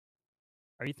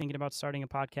Are you thinking about starting a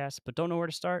podcast but don't know where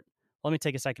to start? Let me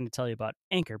take a second to tell you about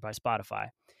Anchor by Spotify.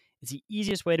 It's the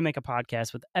easiest way to make a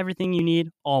podcast with everything you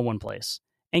need all in one place.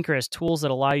 Anchor has tools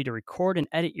that allow you to record and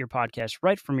edit your podcast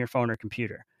right from your phone or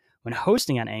computer. When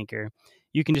hosting on Anchor,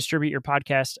 you can distribute your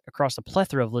podcast across a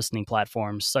plethora of listening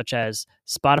platforms such as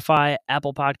Spotify,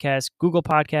 Apple Podcasts, Google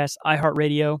Podcasts,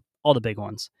 iHeartRadio, all the big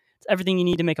ones. It's everything you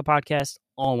need to make a podcast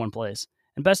all in one place.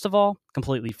 And best of all,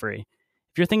 completely free.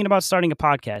 If you're thinking about starting a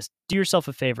podcast, do yourself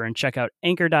a favor and check out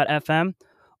anchor.fm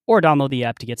or download the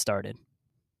app to get started.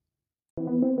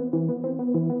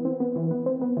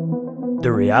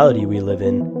 The reality we live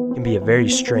in can be a very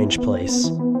strange place.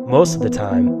 Most of the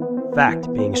time,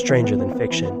 fact being stranger than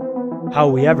fiction. How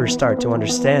will we ever start to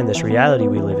understand this reality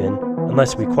we live in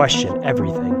unless we question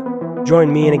everything?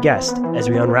 Join me and a guest as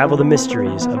we unravel the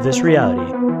mysteries of this reality,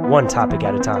 one topic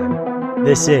at a time.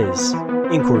 This is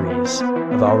Inquiries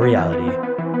of Our Reality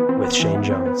with Shane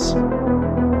Jones.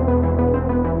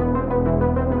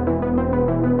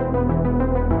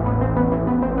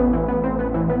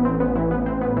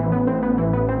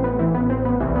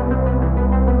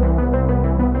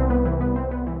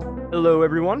 Hello,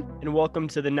 everyone, and welcome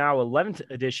to the now 11th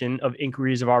edition of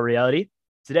Inquiries of Our Reality.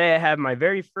 Today, I have my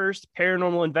very first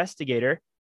paranormal investigator.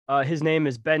 His name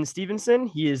is Ben Stephenson.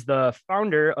 He is the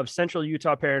founder of Central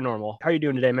Utah Paranormal. How are you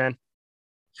doing today, man?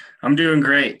 I'm doing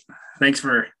great. Thanks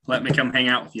for letting me come hang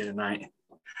out with you tonight.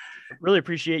 Really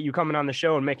appreciate you coming on the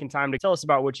show and making time to tell us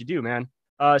about what you do, man.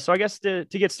 So I guess to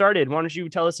get started, why don't you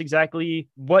tell us exactly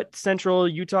what Central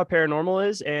Utah Paranormal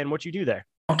is and what you do there?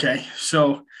 Okay,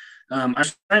 so I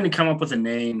was trying to come up with a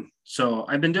name. So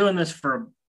I've been doing this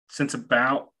since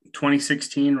about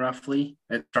 2016, roughly.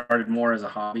 It started more as a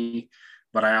hobby,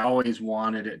 but I always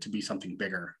wanted it to be something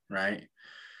bigger, right?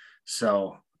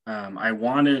 So I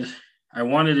wanted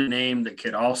a name that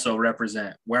could also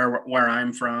represent where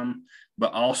I'm from,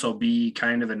 but also be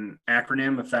kind of an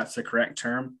acronym, if that's the correct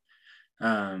term,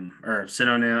 or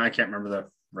synonym. I can't remember the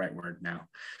right word now,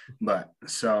 but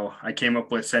so I came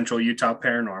up with Central Utah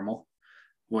Paranormal,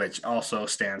 which also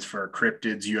stands for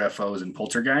Cryptids, UFOs, and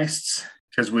Poltergeists,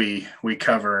 because we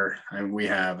cover and we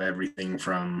have everything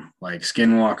from like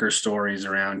skinwalker stories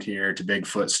around here to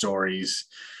Bigfoot stories,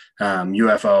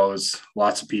 UFOs.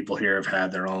 Lots of people here have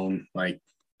had their own, like,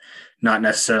 not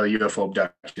necessarily UFO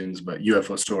abductions, but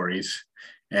UFO stories,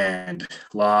 and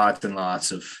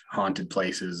lots of haunted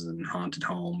places and haunted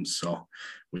homes. So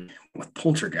with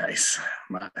poltergeists.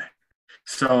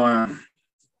 So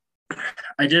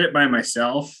I did it by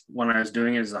myself when I was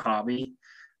doing it as a hobby.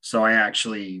 So I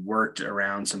actually worked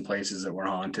around some places that were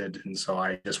haunted. And so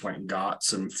I just went and got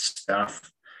some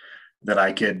stuff that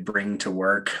I could bring to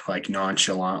work, like,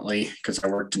 nonchalantly, because I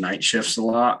worked night shifts a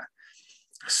lot.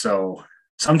 So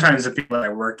sometimes the people that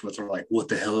I worked with were like, what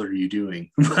the hell are you doing?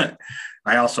 But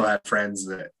I also had friends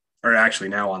that are actually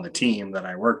now on the team that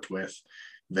I worked with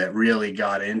that really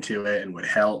got into it and would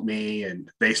help me. And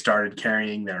they started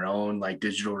carrying their own, like,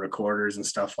 digital recorders and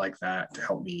stuff like that to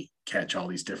help me catch all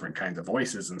these different kinds of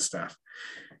voices and stuff.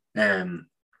 And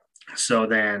so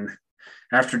then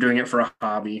after doing it for a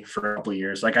hobby for a couple of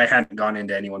years, like, I hadn't gone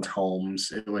into anyone's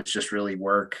homes. It was just really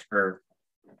work, or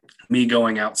me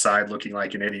going outside looking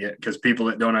like an idiot, because people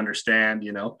that don't understand,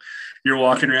 you're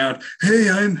walking around,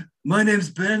 hey, my name's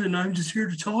Ben and I'm just here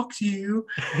to talk to you.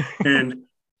 And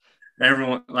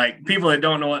everyone, like, people that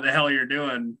don't know what the hell you're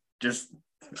doing, just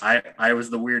I was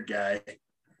the weird guy.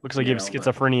 Looks like you have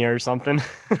schizophrenia or something.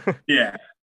 Yeah.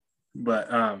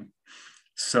 But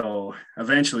so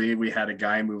eventually we had a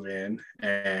guy move in,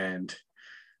 and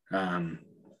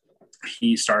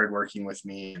he started working with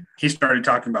me. He started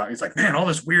talking about, he's like, man, all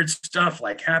this weird stuff,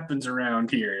 like, happens around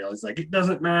here. He's like, it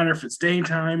doesn't matter if it's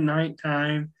daytime,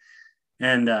 nighttime.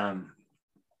 And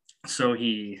so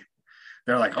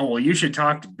they're like, oh, well, you should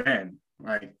talk to Ben.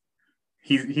 Like,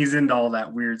 he's into all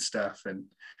that weird stuff. And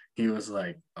he was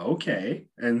like, okay.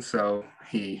 And so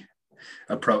he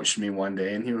approached me one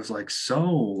day and he was like, so,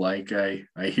 like, I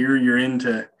hear you're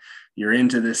into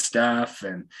this stuff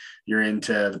and you're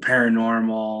into the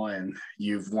paranormal and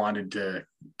you've wanted to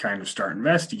kind of start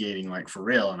investigating, like, for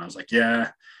real. And I was like, yeah,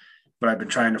 but I've been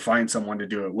trying to find someone to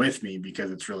do it with me,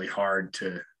 because it's really hard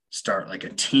to start, like, a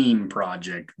team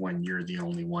project when you're the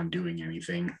only one doing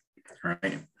anything,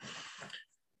 right?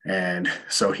 And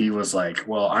so he was like,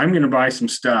 well, I'm going to buy some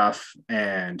stuff.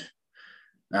 And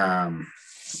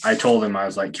I told him, I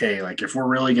was like, hey, like, if we're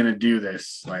really going to do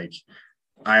this, like,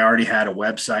 I already had a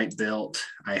website built.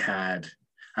 I had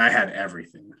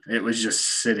everything. It was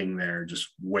just sitting there, just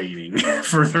waiting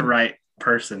for the right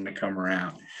person to come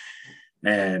around.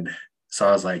 And So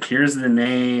I was like, here's the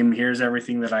name, here's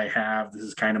everything that I have. This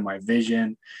is kind of my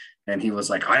vision. And he was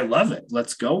like, I love it.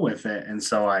 Let's go with it. And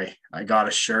so I got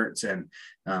a shirt, and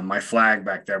my flag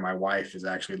back there, my wife is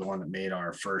actually the one that made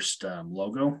our first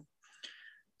logo.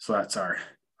 So that's our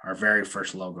very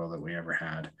first logo that we ever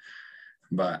had.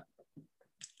 But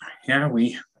yeah,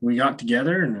 we got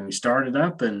together and we started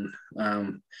up, and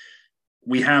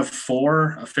we have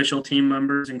 4 official team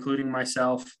members, including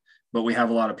myself, but we have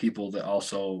a lot of people that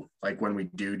also, like, when we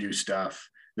do stuff,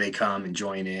 they come and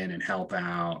join in and help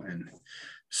out. And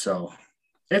so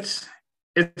it's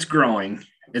growing.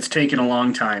 It's taken a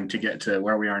long time to get to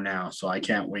where we are now. So I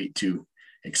can't wait to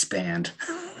expand.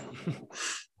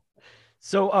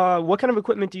 So what kind of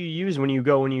equipment do you use when you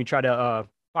try to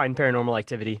find paranormal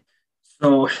activity?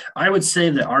 So I would say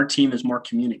that our team is more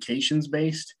communications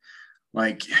based.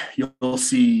 Like, you'll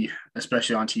see,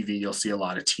 especially on TV, you'll see a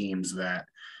lot of teams that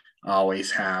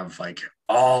always have like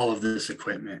all of this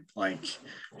equipment, like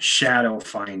shadow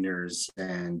finders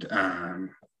and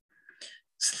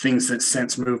things that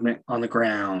sense movement on the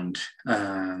ground,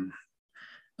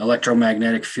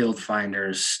 electromagnetic field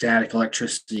finders, static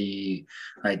electricity.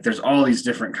 Like, there's all these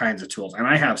different kinds of tools, and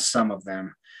I have some of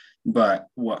them. But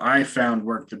what I found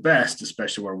worked the best,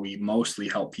 especially where we mostly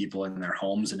help people in their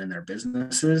homes and in their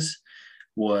businesses,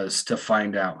 was to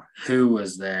find out who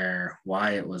was there,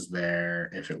 why it was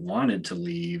there, if it wanted to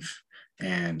leave.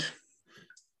 And,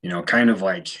 kind of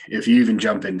like, if you even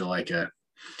jump into like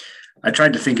I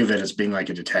tried to think of it as being like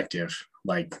a detective,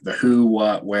 like the who,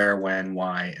 what, where, when,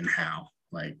 why, and how.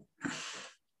 Like,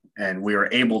 and we were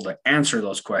able to answer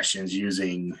those questions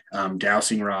using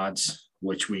dowsing rods,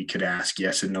 which we could ask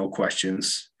yes and no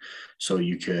questions. So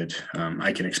you could,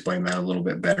 I can explain that a little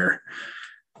bit better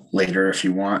later if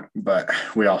you want. But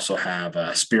we also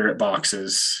have spirit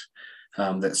boxes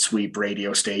that sweep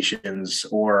radio stations,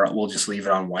 or we'll just leave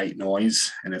it on white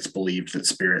noise. And it's believed that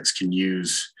spirits can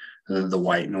use the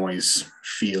white noise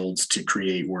fields to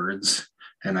create words.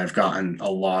 And I've gotten a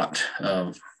lot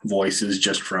of voices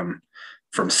just from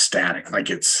static. Like,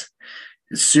 it's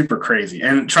super crazy.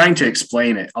 And trying to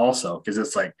explain it also, because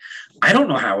it's like, I don't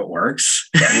know how it works,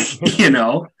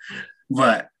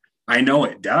 but I know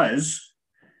it does.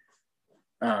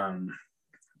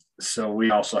 So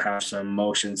we also have some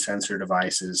motion sensor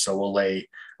devices. So we'll lay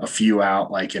a few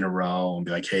out like in a row and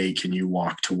be like, hey, can you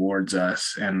walk towards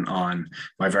us? And on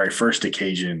my very first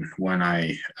occasion, when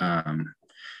I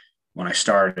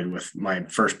started with my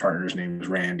first partner's name was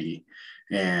Randy,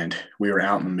 and we were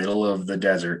out in the middle of the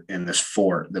desert in this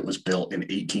fort that was built in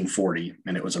 1840,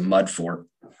 and it was a mud fort.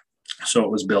 So it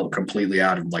was built completely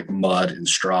out of like mud and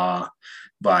straw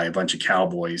by a bunch of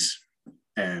cowboys.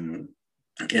 And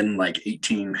in like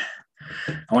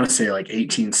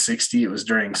 1860, it was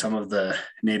during some of the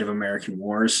Native American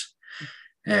wars.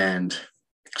 And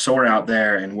so we're out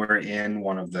there, and we're in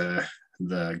one of the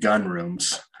gun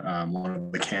rooms, one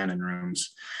of the cannon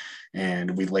rooms,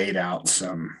 and we laid out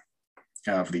some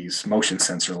of these motion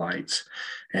sensor lights,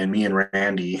 and me and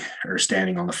Randy are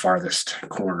standing on the farthest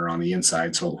corner on the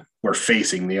inside, so we're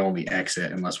facing the only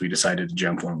exit unless we decided to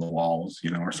jump one of the walls,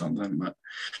 or something. But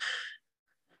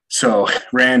so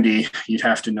Randy, you'd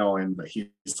have to know him, but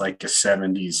he's like a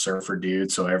 70s surfer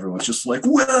dude, so everyone's just like,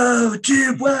 whoa,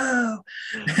 dude, whoa.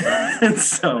 And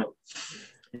so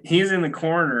he's in the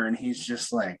corner, and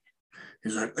he's like,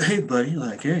 hey, buddy,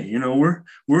 like, hey,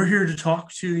 we're here to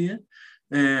talk to you,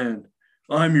 and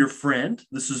I'm your friend.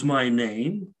 This is my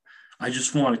name. I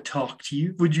just want to talk to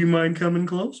you. Would you mind coming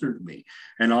closer to me?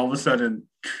 And all of a sudden,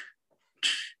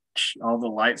 all the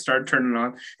lights started turning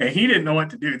on, and he didn't know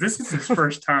what to do. This is his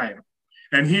first time.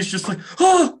 And he's just like,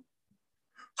 oh,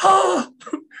 I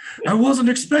wasn't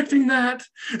expecting that.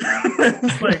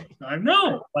 It's like, I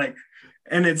know. Like,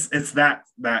 and it's that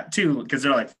too, because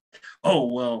they're like, oh,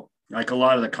 well, like a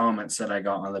lot of the comments that I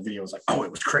got on the video was like, oh,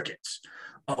 it was crickets.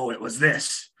 Oh, it was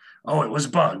this. Oh, it was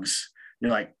bugs.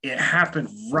 You're like, it happened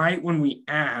right when we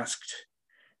asked,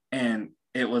 and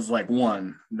it was like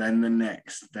one, then the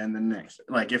next.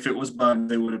 Like, if it was bugs,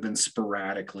 they would have been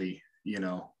sporadically,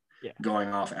 going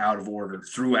off out of order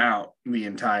throughout the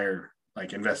entire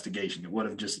like investigation. It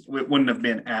wouldn't have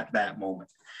been at that moment.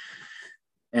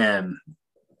 And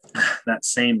that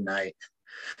same night,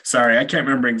 sorry, I can't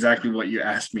remember exactly what you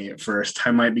asked me at first.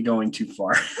 I might be going too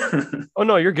far. Oh,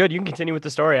 no, you're good. You can continue with the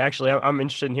story. Actually, I'm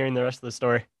interested in hearing the rest of the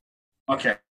story.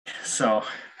 Okay. So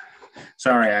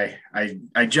sorry,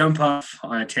 I jump off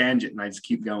on a tangent and I just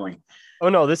keep going. Oh,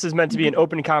 no, this is meant to be an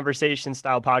open conversation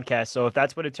style podcast. So if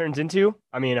that's what it turns into,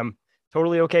 I mean, I'm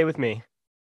totally okay with me.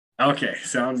 Okay.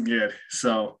 Sounds good.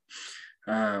 So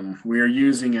we are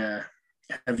using a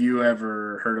have you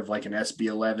ever heard of like an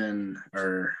SB11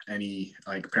 or any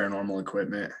like paranormal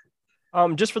equipment?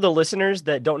 Just for the listeners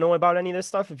that don't know about any of this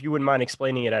stuff, if you wouldn't mind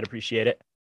explaining it, I'd appreciate it.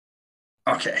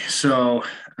 Okay, so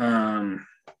I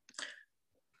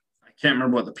can't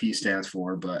remember what the P stands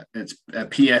for, but it's a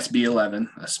PSB11,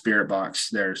 a spirit box.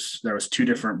 There was two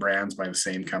different brands by the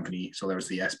same company. So there was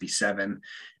the SB7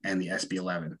 and the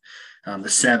SB11. The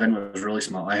 7 was really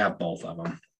small. I have both of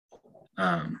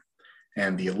them.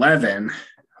 And the 11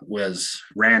 was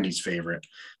Randy's favorite.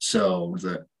 So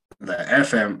the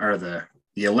FM or the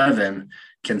 11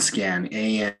 can scan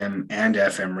AM and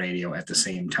FM radio at the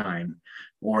same time,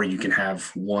 or you can have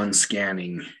one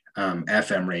scanning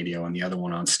FM radio and the other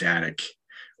one on static,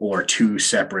 or two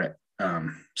separate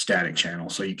static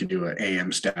channels. So you can do an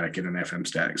AM static and an FM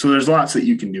static. So there's lots that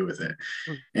you can do with it.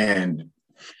 And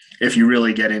if you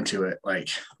really get into it, like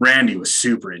Randy was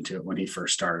super into it when he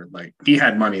first started. Like he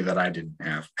had money that I didn't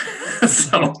have.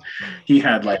 So he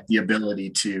had like the ability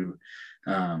to,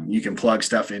 you can plug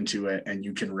stuff into it and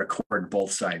you can record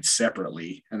both sides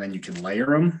separately, and then you can layer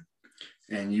them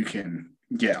and you can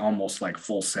get almost like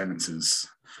full sentences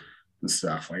and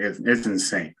stuff. Like it's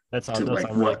insane. That sounds like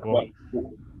really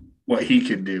cool. What he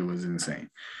could do was insane.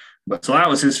 But so that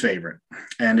was his favorite.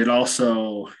 And it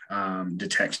also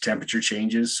detects temperature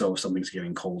changes. So if something's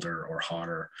getting colder or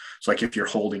hotter. So like if you're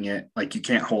holding it, like you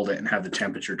can't hold it and have the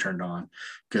temperature turned on,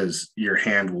 because your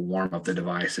hand will warm up the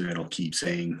device and it'll keep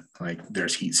saying like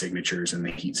there's heat signatures, and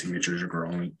the heat signatures are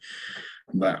growing.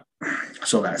 But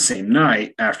so that same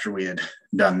night after we had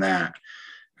done that,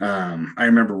 I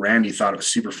remember Randy thought it was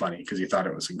super funny because he thought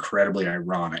it was incredibly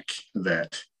ironic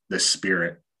that this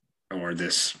spirit or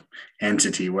this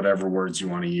entity, whatever words you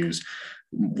want to use,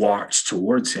 walked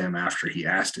towards him after he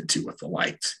asked it to with the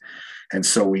lights. And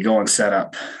so we go and set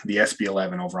up the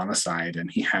SB11 over on the side,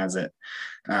 and he has it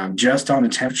just on the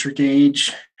temperature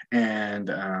gauge and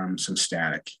some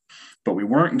static. But we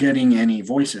weren't getting any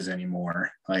voices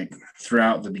anymore. Like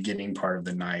throughout the beginning part of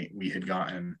the night, we had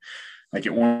gotten, like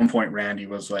at one point, Randy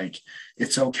was like,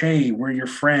 "It's okay, we're your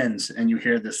friends." And you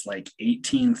hear this like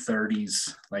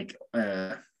 1830s, like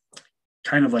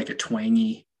kind of like a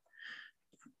twangy,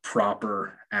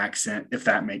 proper accent, if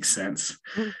that makes sense.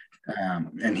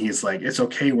 And he's like, "It's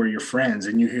okay, we're your friends."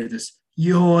 And you hear this,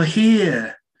 "You're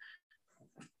here."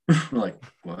 We're like,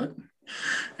 "What?"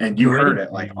 And you heard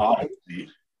it like audibly.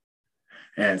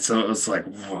 And so it was like,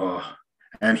 whoa.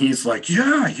 And he's like,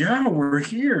 yeah, we're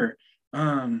here.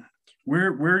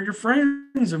 We're your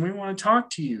friends and we want to talk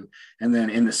to you. And then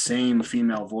in the same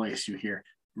female voice, you hear,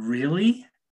 "Really?"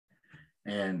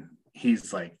 And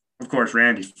he's like, of course,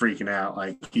 Randy's freaking out.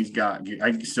 Like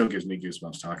it still gives me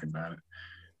goosebumps talking about it.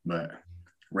 But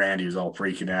Randy was all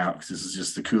freaking out because this is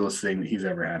just the coolest thing that he's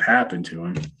ever had happen to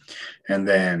him. And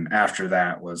then after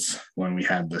that was when we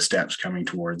had the steps coming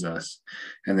towards us.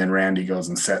 And then Randy goes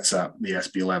and sets up the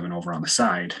SB11 over on the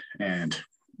side. And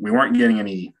we weren't getting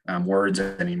any words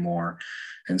anymore.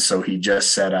 And so he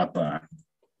just set up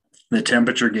the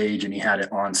temperature gauge, and he had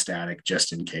it on static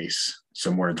just in case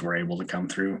some words were able to come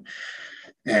through.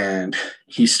 And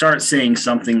he starts saying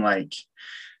something like,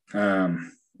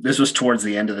 this was towards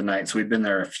the end of the night, so we'd been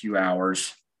there a few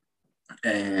hours,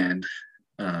 and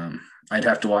I'd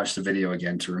have to watch the video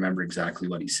again to remember exactly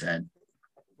what he said.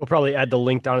 We'll probably add the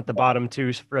link down at the bottom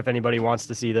too, for if anybody wants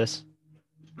to see this.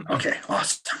 Okay,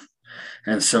 awesome.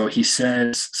 And so he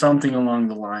says something along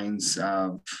the lines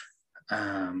of,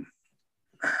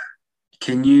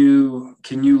 can you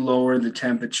lower the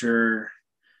temperature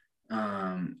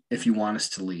if you want us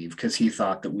to leave? Because he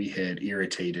thought that we had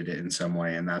irritated it in some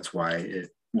way, and that's why it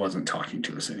wasn't talking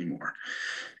to us anymore.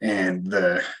 And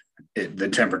the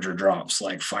temperature drops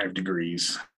like 5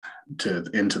 degrees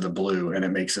into the blue, and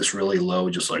it makes this really low,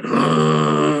 just like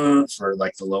for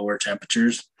like the lower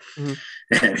temperatures.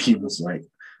 Mm-hmm. And he was like,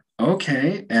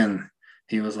 "Okay." And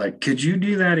he was like, "Could you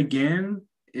do that again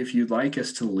if you'd like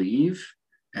us to leave?"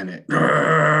 And it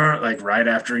like right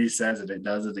after he says it, it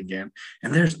does it again.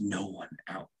 And there's no one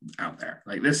out there.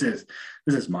 Like this is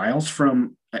miles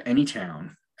from any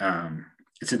town.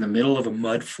 It's in the middle of a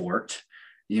mud fort.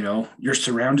 You know, you're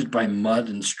surrounded by mud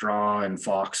and straw and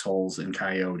foxholes and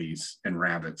coyotes and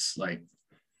rabbits. Like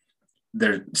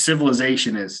their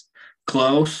civilization is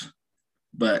close,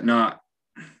 but not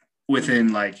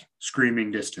within like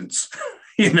screaming distance.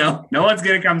 You know, no one's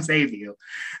gonna come save you.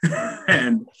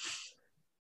 And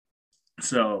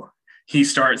so he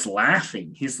starts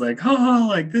laughing. He's like, "Oh,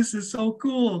 like this is so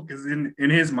cool." Because in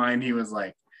his mind, he was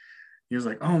like,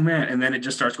 "Oh man." And then it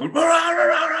just starts going, rah, rah,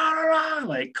 rah, rah, rah,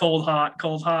 like cold, hot,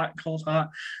 cold, hot, cold, hot.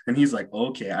 And he's like,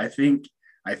 "Okay, I think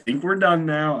I think we're done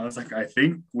now. I was like, I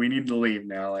think we need to leave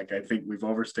now. Like, I think we've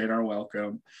overstayed our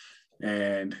welcome.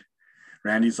 And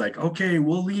Randy's like, okay,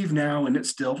 we'll leave now. And it's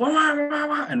still, wah, wah, wah,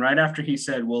 wah. And right after he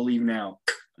said, we'll leave now,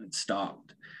 it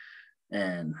stopped.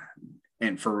 And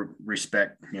for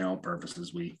respect,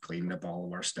 purposes, we cleaned up all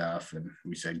of our stuff and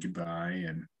we said goodbye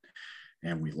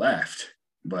and we left.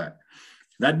 But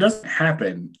that doesn't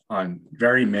happen on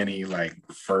very many like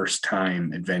first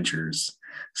time adventures.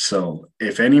 So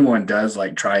if anyone does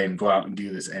like try and go out and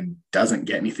do this and doesn't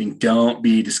get anything, don't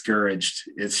be discouraged.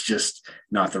 It's just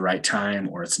not the right time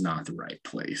or it's not the right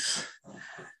place.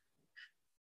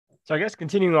 So I guess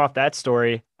continuing off that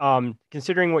story,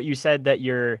 considering what you said that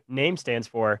your name stands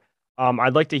for,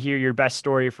 I'd like to hear your best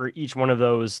story for each one of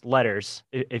those letters,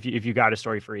 if you got a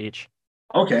story for each.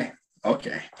 Okay.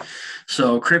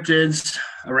 So cryptids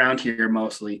around here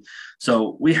mostly.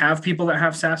 So we have people that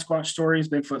have Sasquatch stories,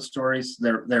 Bigfoot stories.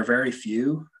 They're very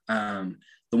few. The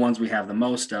ones we have the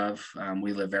most of,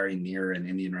 we live very near an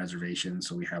Indian reservation,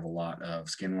 so we have a lot of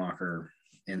skinwalker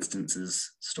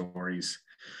instances, stories.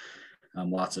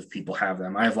 Lots of people have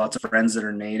them. I have lots of friends that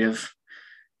are native.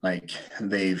 Like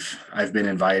I've been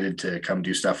invited to come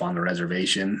do stuff on the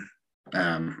reservation.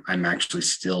 I'm actually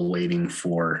still waiting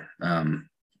for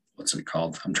what's it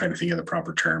called? I'm trying to think of the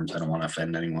proper terms. I don't want to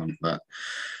offend anyone, but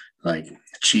like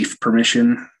chief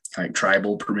permission, like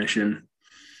tribal permission,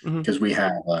 because we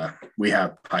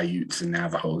have Paiutes and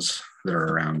Navajos that are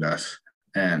around us,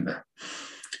 and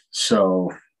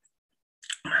so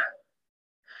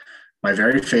my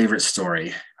very favorite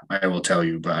story I will tell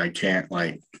you, but I can't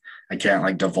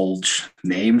divulge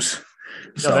names.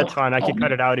 No, so that's fine. I can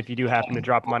cut it out if you do happen to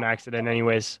drop them on accident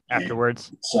anyways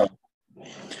afterwards. So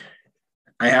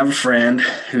I have a friend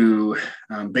who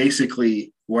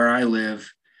basically where I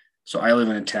live. So I live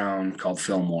in a town called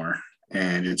Fillmore,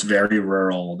 and it's very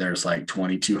rural. There's like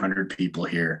 2,200 people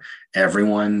here.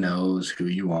 Everyone knows who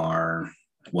you are,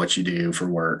 what you do for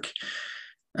work.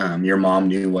 Your mom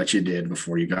knew what you did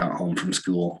before you got home from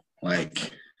school,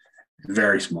 like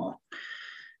very small.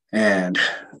 And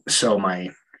so my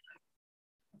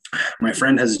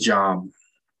friend has a job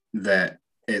that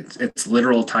its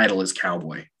literal title is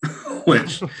cowboy,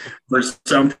 which for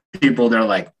some people they're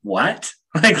like, what?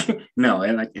 Like, no,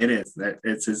 and like it is.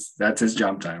 That's his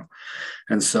job title.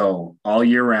 And so all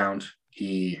year round,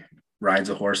 he rides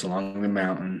a horse along the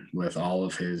mountain with all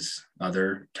of his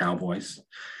other cowboys,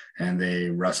 and they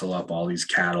rustle up all these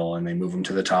cattle and they move them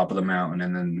to the top of the mountain.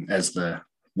 And then as the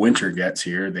winter gets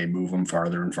here, they move them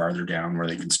farther and farther down where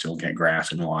they can still get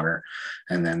grass and water.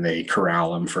 And then they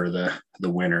corral them for the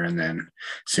winter. And then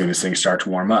as soon as things start to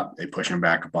warm up, they push them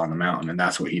back up on the mountain. And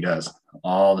that's what he does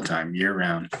all the time, year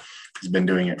round. He's been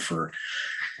doing it for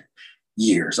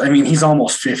years. I mean, he's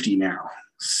almost 50 now,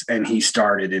 and he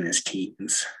started in his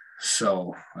teens.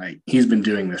 So like he's been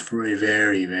doing this for a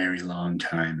very, very long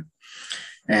time.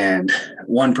 And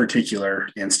one particular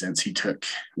instance, he took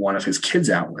one of his kids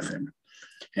out with him.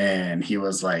 And he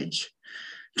was like,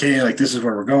 okay, like this is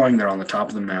where we're going. They're on the top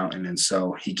of the mountain. And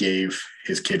so he gave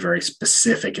his kid very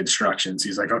specific instructions.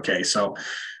 He's like, okay, so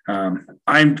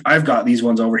I've got these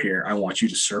ones over here. I want you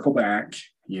to circle back,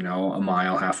 a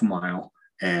mile, half a mile,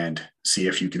 and see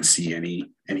if you can see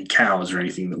any cows or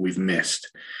anything that we've missed.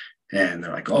 And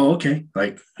they're like, oh, okay.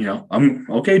 Like, I'm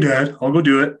okay, Dad. I'll go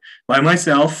do it by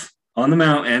myself on the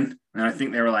mountain. And I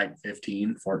think they were like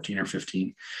 14 or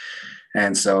 15.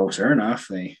 And so sure enough,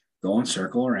 they go and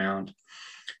circle around,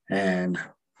 and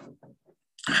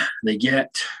they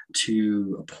get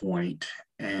to a point.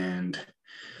 And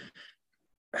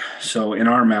so in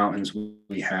our mountains,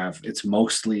 it's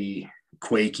mostly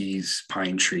Quakies,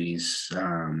 pine trees,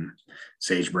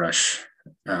 sagebrush,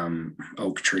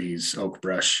 oak trees, oak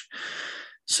brush.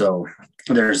 So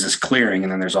there's this clearing,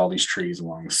 and then there's all these trees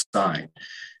along the side.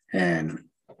 And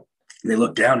they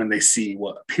look down and they see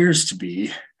what appears to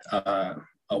be a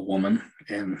woman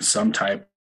in some type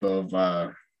of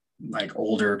like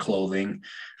older clothing.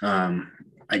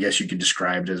 I guess you could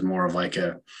describe it as more of like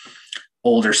a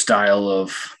older style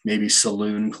of maybe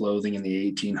saloon clothing in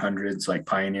the 1800s, like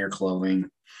pioneer clothing.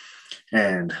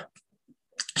 And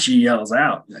she yells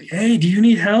out like, hey, do you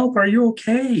need help? Are you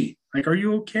okay? Like, are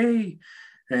you okay?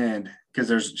 And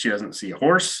because she doesn't see a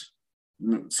horse,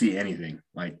 doesn't see anything.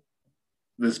 Like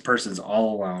this person's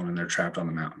all alone and they're trapped on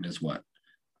the mountain is what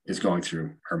is going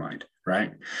through her mind,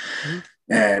 right? Mm-hmm.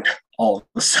 And all of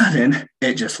a sudden,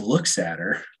 it just looks at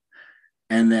her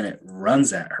and then it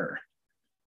runs at her,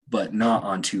 but not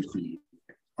on 2 feet,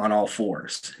 on all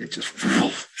fours. It just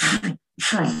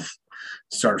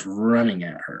starts running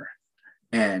at her.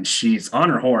 And she's on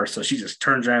her horse, so she just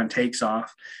turns around, takes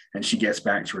off, and she gets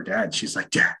back to her dad. She's like,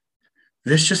 Dad,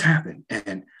 this just happened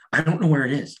and I don't know where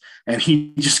it is. And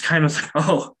he just kind of like,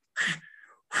 oh,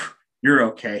 you're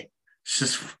okay. It's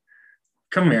just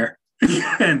come here.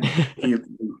 And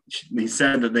he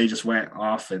said that they just went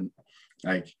off and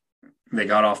like they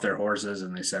got off their horses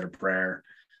and they said a prayer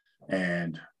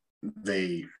and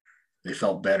they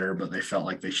felt better, but they felt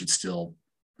like they should still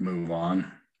move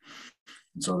on.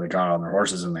 And so they got on their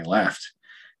horses and they left.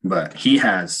 But he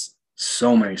has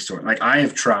so many stories. Like I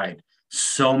have tried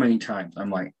so many times. I'm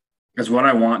like, because what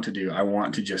I want to do, I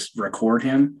want to just record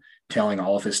him telling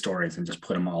all of his stories and just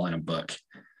put them all in a book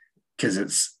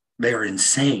because they are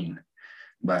insane.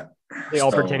 But they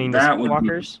all pertaining to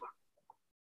skinwalkers.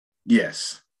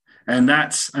 Yes. And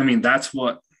that's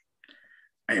what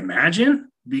I imagine,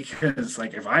 because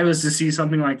like if I was to see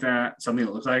something like that, something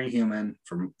that looks like a human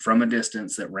from a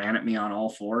distance that ran at me on all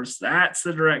fours, that's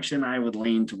the direction I would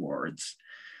lean towards.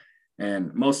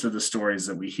 And most of the stories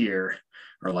that we hear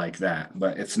are like that,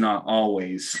 but it's not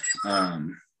always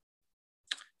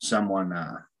someone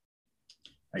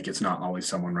like it's not always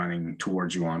someone running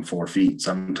towards you on 4 feet.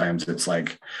 Sometimes it's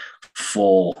like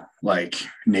full like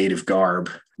native garb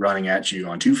running at you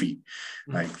on 2 feet.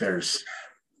 Like there's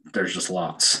just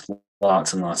lots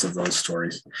and lots of those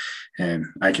stories, and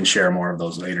I can share more of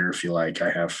those later if you like.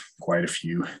 I have quite a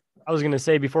few. I was going to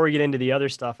say, before we get into the other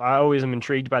stuff, I always am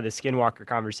intrigued by the skinwalker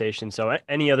conversation. So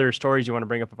any other stories you want to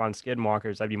bring up on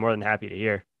skinwalkers, I'd be more than happy to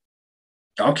hear.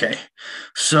 Okay.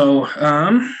 So,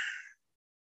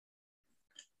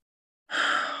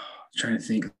 trying to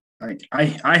think, like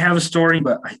I have a story,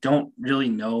 but I don't really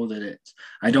know that it's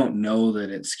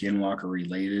skinwalker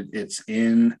related. It's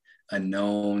in a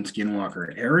known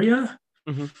skinwalker area.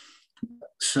 Mm-hmm.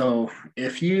 So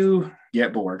if you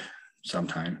get bored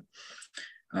sometime,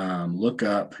 look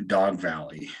up Dog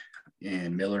Valley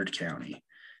in Millard County.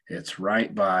 It's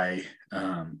right by,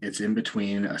 it's in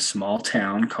between a small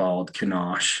town called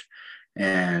Kenosh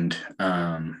and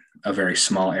a very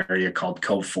small area called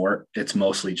Cove Fort. It's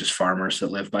mostly just farmers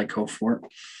that live by Cove Fort.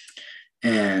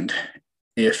 And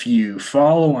if you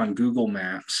follow on Google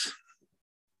Maps,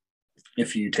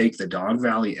 if you take the Dog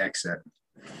Valley exit,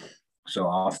 so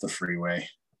off the freeway,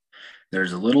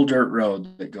 there's a little dirt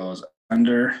road that goes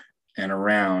under and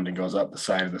around and goes up the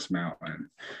side of this mountain.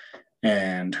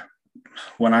 And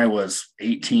when I was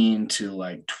 18 to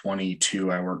like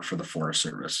 22, I worked for the Forest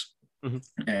Service.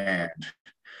 Mm-hmm. And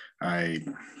I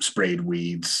sprayed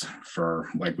weeds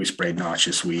we sprayed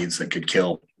noxious weeds that could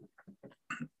kill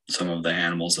some of the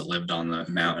animals that lived on the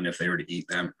mountain if they were to eat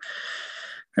them.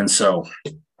 And so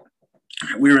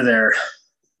we were there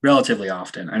relatively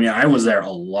often. I mean, I was there a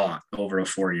lot over a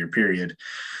 4-year period,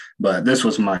 but this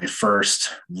was my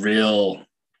first real,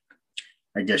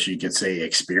 I guess you could say,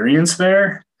 experience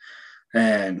there.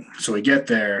 And so we get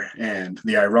there, and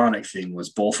the ironic thing was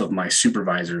both of my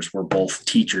supervisors were both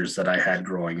teachers that I had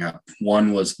growing up.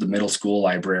 One was the middle school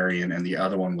librarian, and the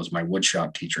other one was my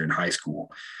woodshop teacher in high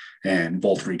school. And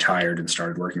both retired and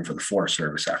started working for the Forest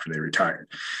Service after they retired.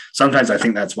 Sometimes I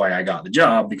think that's why I got the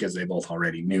job, because they both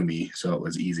already knew me. So it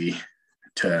was easy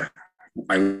to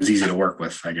work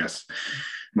with, I guess.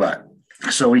 But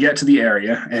so we get to the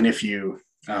area, and if you,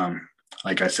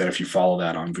 like I said, if you follow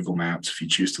that on Google Maps, if you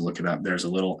choose to look it up, there's a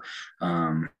little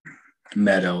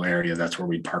meadow area. That's where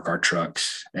we park our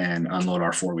trucks and unload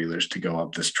our 4-wheelers to go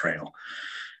up this trail.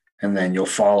 And then you'll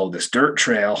follow this dirt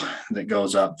trail that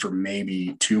goes up for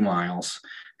maybe 2 miles.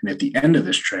 And at the end of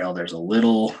this trail, there's a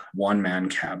little one-man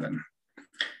cabin.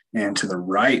 And to the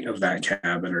right of that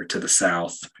cabin, or to the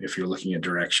south, if you're looking at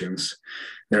directions,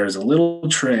 there's a little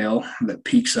trail that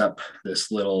peaks up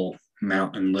this little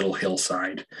mountain, little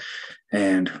hillside.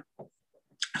 And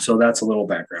so that's a little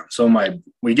background. So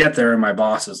we get there and my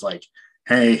boss is like,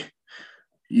 hey,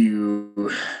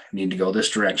 you need to go this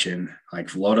direction,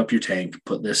 like load up your tank,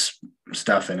 put this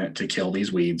stuff in it to kill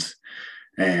these weeds.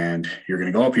 And you're going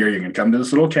to go up here, you're going to come to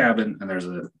this little cabin, and there's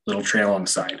a little trail on the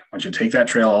side. I want you to take that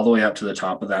trail all the way up to the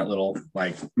top of that little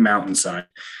like mountainside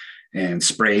and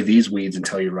spray these weeds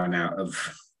until you run out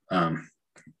of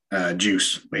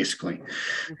juice, basically.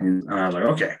 And I was like,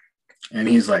 okay. And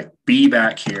he's like, be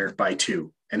back here by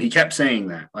 2. And he kept saying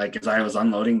that, like, as I was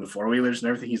unloading the 4-wheelers and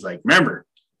everything, he's like, remember,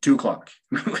 2:00.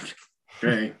 I'm like,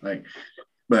 okay, like,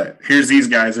 but here's these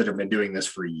guys that have been doing this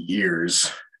for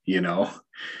years,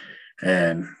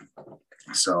 and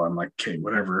so I'm like, okay,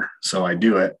 whatever. So I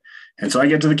do it. And so I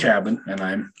get to the cabin, and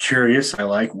I'm curious. I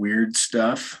like weird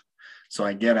stuff. So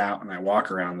I get out and I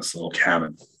walk around this little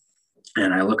cabin,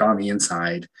 and I look on the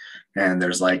inside, and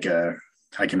there's like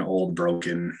an old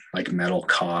broken like metal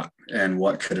cot and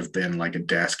what could have been like a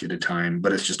desk at a time,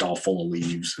 but it's just all full of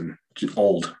leaves and just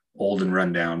old. old and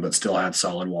run down, but still had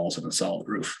solid walls and a solid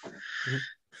roof. Mhm.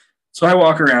 So I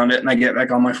walk around it and I get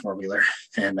back on my four-wheeler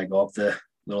and I go up the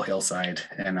little hillside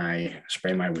and I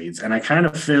spray my weeds. And I kind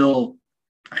of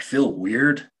I feel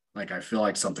weird. Like I feel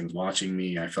like something's watching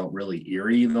me. I felt really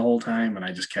eerie the whole time. And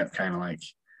I just kept kind of like,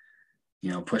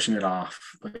 pushing it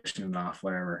off,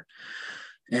 whatever.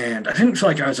 And I didn't feel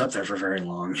like I was up there for very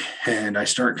long. And I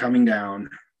start coming down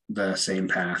the same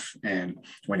path. And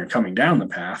when you're coming down the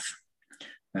path,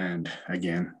 and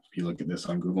again, if you look at this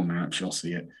on Google Maps, you'll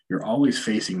see it. You're always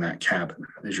facing that cabin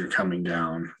as you're coming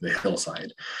down the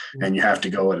hillside. And you have to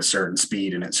go at a certain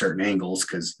speed and at certain angles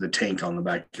because the tank on the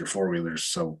back of your four-wheeler is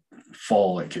so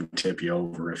full it can tip you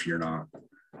over if you're not,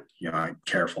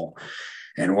 careful.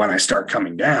 And when I start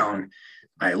coming down,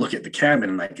 I look at the cabin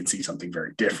and I can see something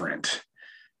very different.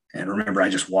 And remember, I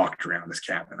just walked around this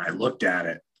cabin. I looked at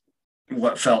it,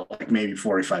 what felt like maybe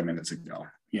 45 minutes ago,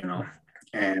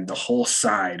 and the whole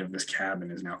side of this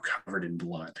cabin is now covered in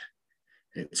blood.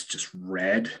 It's just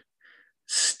red,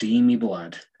 steamy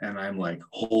blood. And I'm like,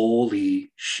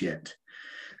 holy shit.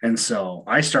 And so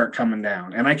I start coming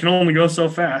down and I can only go so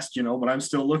fast, but I'm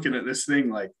still looking at this thing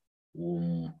like,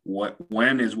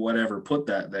 when is whatever put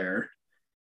that there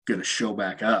going to show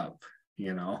back up,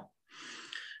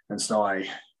 And so I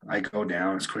go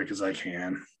down as quick as I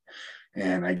can.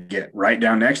 And I get right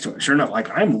down next to it. Sure enough, like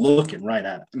I'm looking right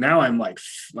at it. Now I'm like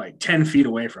 10 feet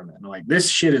away from it. And I'm like, this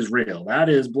shit is real. That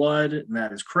is blood. And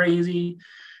that is crazy.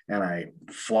 And I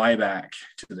fly back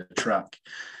to the truck.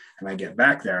 And I get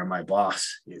back there and my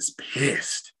boss is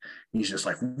pissed. He's just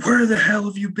like, where the hell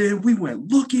have you been? We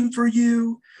went looking for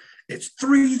you. It's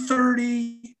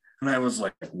 3:30. And I was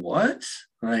like, what?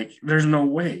 Like, there's no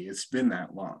way it's been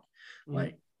that long.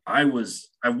 Like I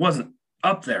wasn't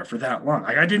up there for that long.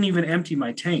 Like I didn't even empty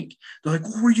my tank. They're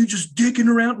like, were you just digging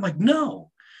around? I'm like,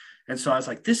 no. And so I was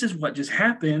like, this is what just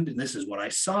happened. And this is what I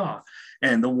saw.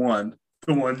 And the one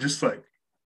just like,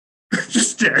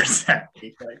 just stares at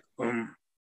me like,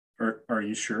 are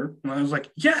you sure? And I was like,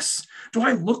 yes. Do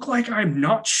I look like I'm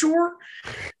not sure?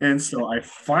 And so I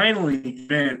finally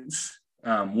convinced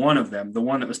one of them, the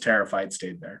one that was terrified,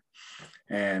 stayed there.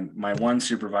 And my one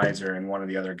supervisor and one of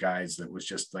the other guys that was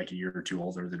just like a year or two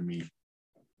older than me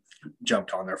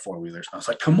jumped on their four-wheelers. I was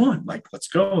like, come on, like, let's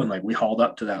go. And like, we hauled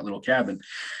up to that little cabin.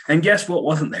 And guess what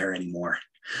wasn't there anymore?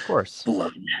 Of course.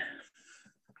 Blood.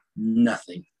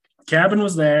 Nothing. Cabin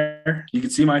was there. You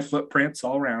could see my footprints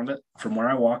all around it from where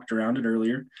I walked around it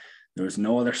earlier. There was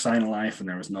no other sign of life and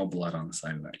there was no blood on the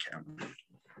side of that cabin.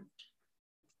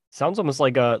 Sounds almost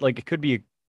like it could be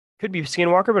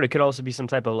Skinwalker, but it could also be some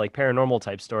type of like paranormal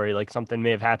type story. Like something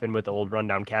may have happened with the old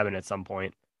rundown cabin at some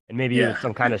point. And maybe it was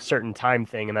some kind of certain time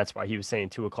thing, and that's why he was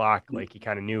saying 2:00. Like he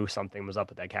kind of knew something was up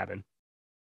at that cabin.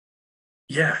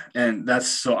 Yeah, and that's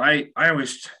so I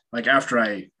always like after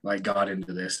I like got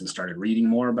into this and started reading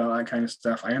more about that kind of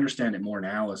stuff, I understand it more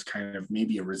now as kind of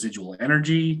maybe a residual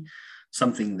energy,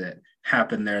 something that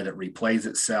happened there that replays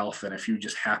itself, and if you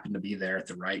just happen to be there at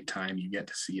the right time, you get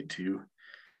to see it too.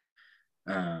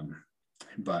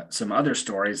 But some other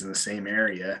stories in the same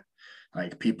area,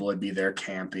 like people would be there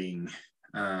camping.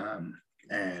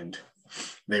 And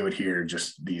they would hear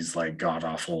just these like god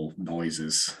awful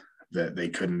noises that they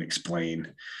couldn't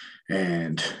explain.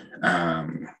 And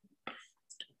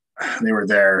they were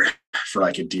there for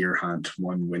like a deer hunt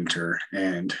one winter,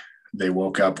 and they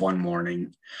woke up one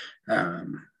morning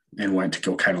and went to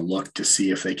go kind of look to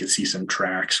see if they could see some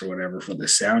tracks or whatever where the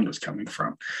sound was coming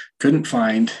from. Couldn't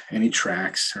find any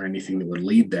tracks or anything that would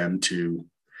lead them to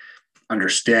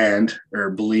understand or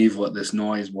believe what this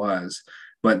noise was.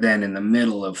 But then in the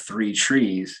middle of 3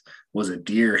 trees was a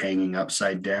deer hanging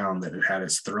upside down that had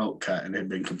its throat cut and had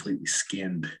been completely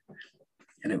skinned.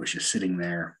 And it was just sitting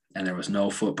there, and there was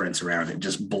no footprints around it,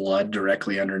 just blood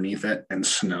directly underneath it and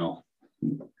snow.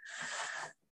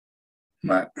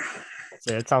 But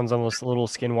So it sounds almost a little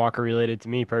Skinwalker related to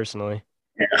me personally.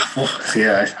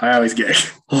 Yeah, I always get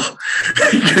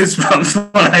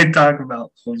goosebumps when I talk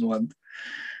about those ones.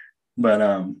 But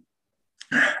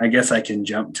I guess I can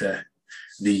jump to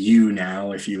the U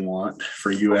now if you want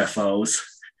for UFOs.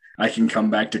 I can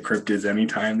come back to cryptids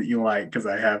anytime that you like because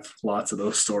I have lots of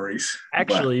those stories.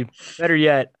 Actually, better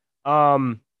yet,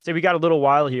 say we got a little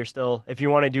while here still. If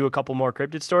you want to do a couple more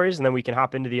cryptid stories, and then we can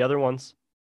hop into the other ones.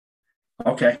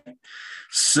 Okay.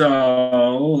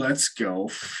 So let's go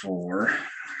for,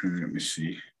 let me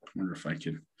see. I wonder if I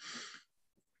could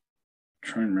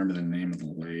try and remember the name of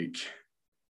the lake.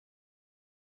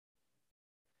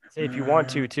 Say if you want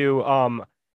to, too,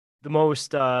 the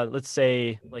most, let's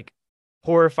say, like,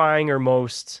 horrifying or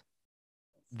most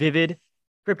vivid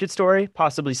cryptid story,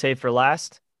 possibly saved for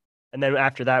last. And then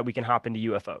after that, we can hop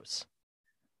into UFOs.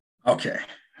 Okay.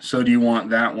 So do you want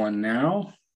that one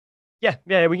now?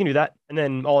 Yeah, we can do that. And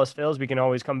then all else fails, we can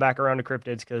always come back around to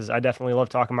cryptids because I definitely love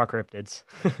talking about cryptids.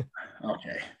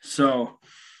 Okay. So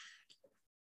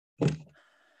this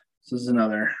is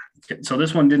another. So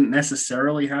this one didn't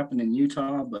necessarily happen in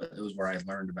Utah, but it was where I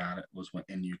learned about it, was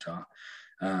in Utah.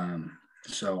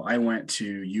 So I went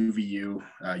to UVU,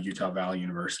 Utah Valley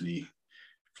University,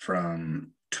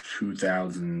 from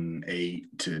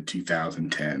 2008 to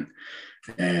 2010.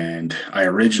 And I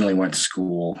originally went to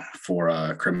school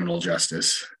for criminal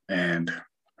justice. And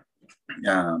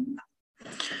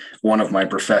one of my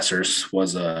professors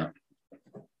was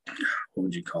what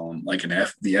would you call him? Like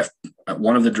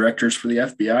one of the directors for the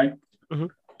FBI. Mm-hmm.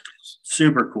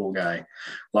 Super cool guy.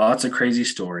 Lots of crazy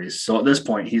stories. So at this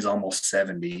point, he's almost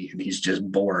 70 and he's just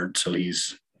bored. So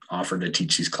he's offered to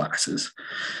teach these classes.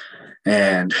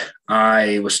 And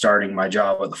I was starting my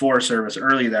job at the Forest Service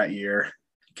early that year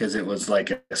because it was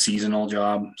like a seasonal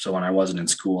job. So when I wasn't in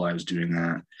school, I was doing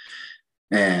that.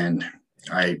 And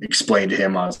I explained to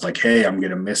him, I was like, hey, I'm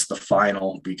going to miss the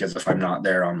final because if I'm not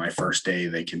there on my first day,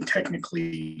 they can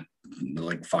technically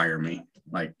like fire me,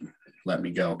 like let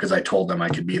me go. Because I told them I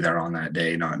could be there on that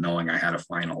day, not knowing I had a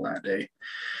final that day.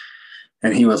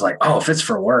 And he was like, oh, if it's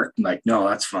for work, I'm like, no,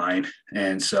 that's fine.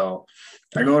 And so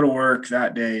I go to work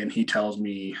that day and he tells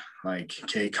me like,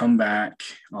 okay, come back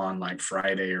on like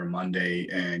Friday or Monday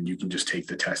and you can just take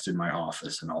the test in my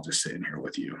office and I'll just sit in here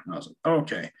with you. And I was like, oh,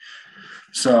 okay.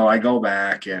 So I go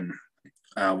back and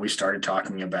we started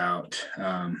talking about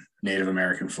Native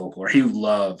American folklore. He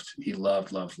loved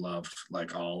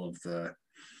like all of the,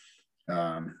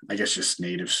 I guess just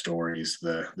Native stories,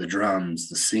 the drums,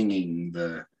 the singing,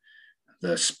 the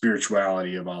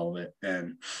spirituality of all of it.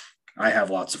 And I have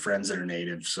lots of friends that are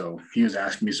Native. So he was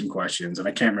asking me some questions and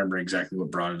I can't remember exactly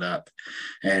what brought it up.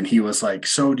 And he was like,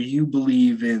 so do you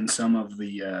believe in some of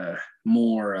the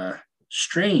more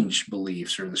strange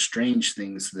beliefs or the strange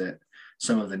things that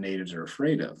some of the natives are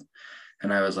afraid of?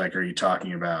 And I was like, are you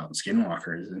talking about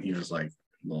skinwalkers? And he was like,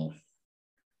 well,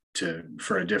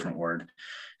 for a different word.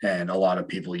 And a lot of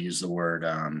people use the word,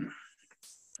 I'm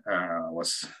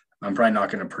probably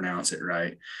not going to pronounce it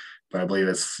right, but I believe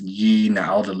it's Yi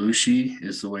Naaldalushi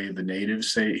is the way the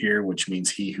natives say it here, which means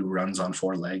he who runs on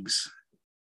four legs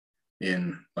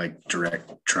in like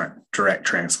direct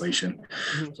translation.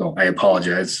 Mm-hmm. So I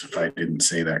apologize if I didn't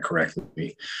say that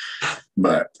correctly,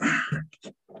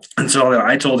 and so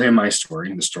I told him my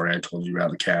story, the story I told you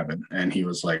about the cabin. And he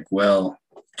was like, well,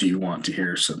 do you want to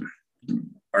hear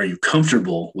are you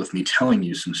comfortable with me telling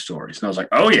you some stories? And I was like,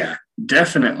 oh yeah,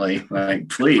 definitely. Like,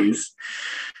 please.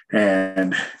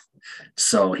 And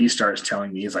so he starts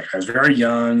telling me, he's like, I was very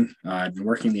young. I'd been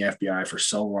working in the FBI for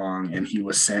so long, and he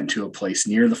was sent to a place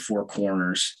near the Four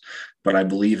Corners, but I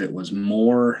believe it was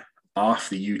more off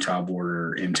the Utah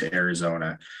border into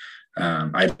Arizona.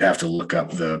 I'd have to look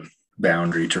up the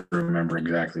boundary to remember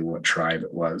exactly what tribe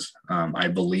it was. I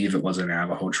believe it was a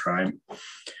Navajo tribe.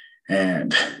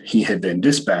 And he had been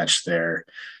dispatched there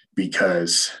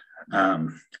because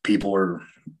people were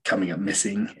coming up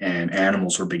missing and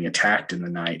animals were being attacked in the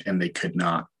night, and they could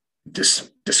not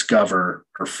discover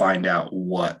or find out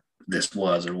what this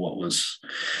was or what was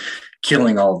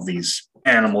killing all of these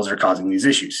animals or causing these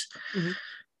issues. Mm-hmm.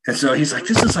 And so he's like,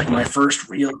 this is like my first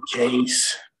real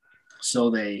case. So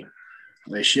they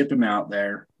ship him out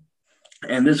there.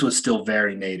 And this was still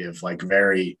very Native, like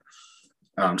very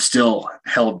still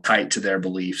held tight to their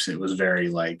beliefs. It was very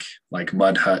like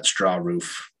mud hut, straw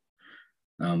roof,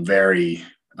 very,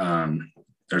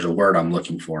 there's a word I'm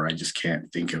looking for. I just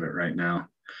can't think of it right now.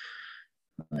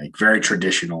 Like very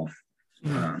traditional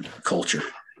culture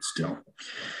still.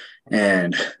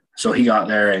 And so he got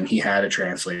there and he had a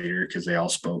translator because they all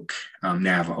spoke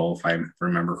Navajo, if I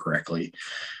remember correctly.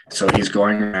 So he's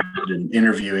going around and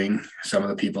interviewing some of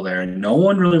the people there, and no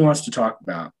one really wants to talk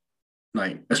about,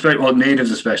 like, especially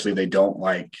natives, especially, they don't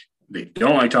like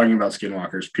talking about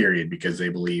skinwalkers, period, because they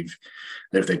believe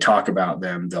that if they talk about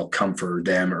them, they'll come for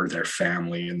them or their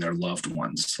family and their loved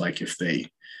ones. Like if they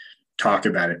talk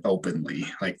about it openly,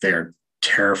 like they're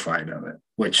terrified of it,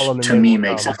 which to me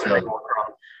makes it feel,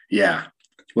 yeah,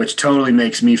 which totally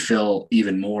makes me feel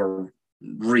even more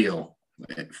real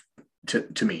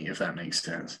to me, if that makes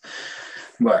sense.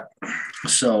 But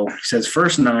so he says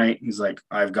first night, he's like,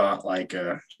 I've got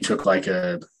he took like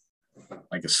a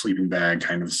sleeping bag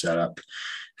kind of setup.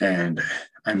 And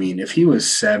I mean, if he was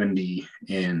 70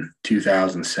 in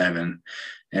 2007,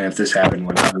 and if this happened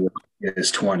when he was in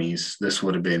his 20s, this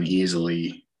would have been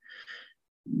easily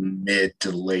mid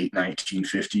to late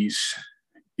 1950s,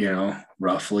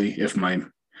 roughly, if my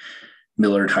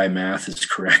Millard High math is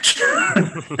correct.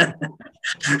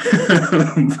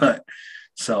 But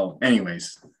so,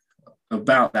 anyways,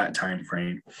 about that time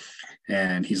frame,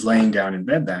 and he's laying down in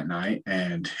bed that night,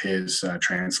 and his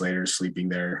translator is sleeping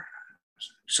there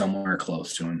somewhere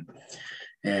close to him,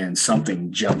 and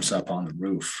something jumps up on the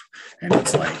roof, and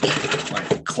it's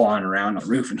like clawing around on the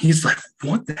roof, and he's like,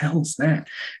 "What the hell is that?"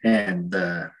 And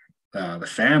the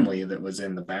family that was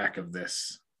in the back of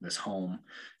this home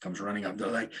comes running up. They're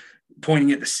like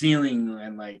pointing at the ceiling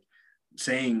and like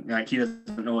saying, like, he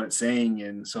doesn't know what it's saying,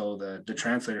 and so the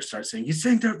translator starts saying, "He's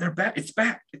saying they're back. It's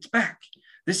back. It's back.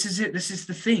 This is it. This is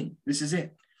the thing. This is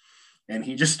it." And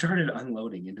he just started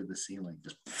unloading into the ceiling,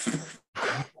 just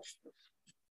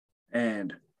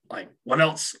and like, what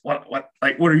else? What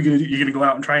like, what are you gonna do? You're gonna go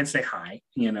out and try and say hi,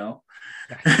 you know?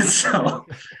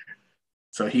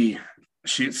 So he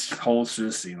shoots holes through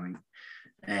the ceiling,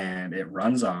 and it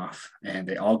runs off, and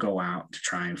they all go out to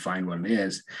try and find what it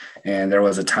is. And there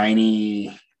was a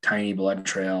tiny blood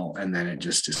trail, and then it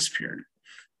just disappeared.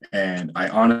 And I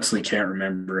honestly can't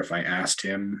remember if I asked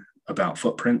him about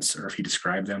footprints or if he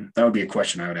described them. That would be a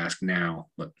question I would ask now,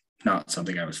 but not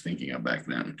something I was thinking of back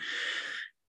then.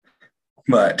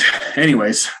 But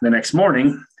anyways, the next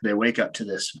morning, they wake up to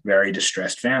this very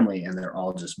distressed family, and they're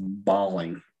all just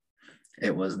bawling.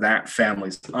 It was that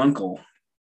family's uncle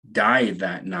died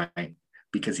that night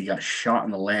because he got shot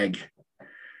in the leg,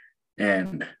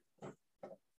 and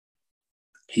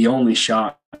he only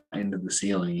shot into the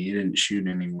ceiling. He didn't shoot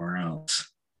anywhere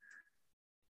else.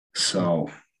 So,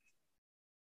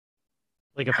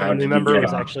 like a family member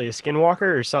was actually a skinwalker,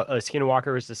 or a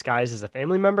skinwalker was disguised as a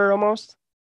family member almost?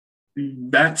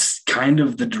 That's kind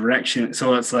of the direction.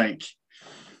 So it's like,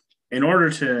 in order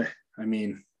to, I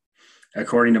mean,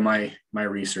 according to my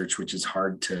research, which is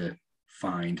hard to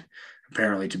find,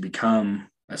 apparently to become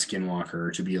a skinwalker,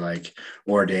 or to be like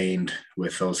ordained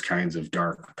with those kinds of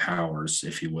dark powers,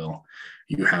 if you will,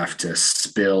 you have to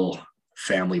spill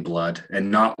family blood,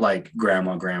 and not like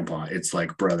grandma, grandpa. It's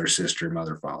like brother, sister,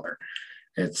 mother, father.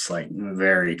 It's like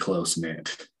very close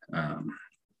knit,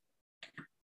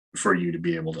 for you to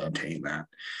be able to obtain that.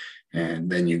 And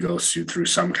then you go through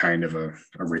some kind of a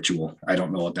ritual. I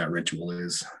don't know what that ritual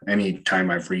is.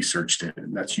 Anytime I've researched it,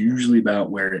 that's usually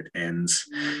about where it ends,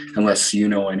 unless you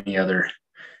know any other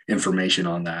information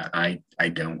on that. I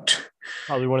don't.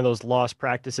 Probably one of those lost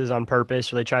practices on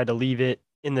purpose, where they tried to leave it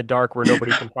in the dark where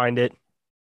nobody can find it.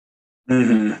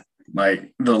 Mm-hmm.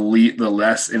 Like the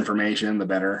less information, the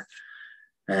better.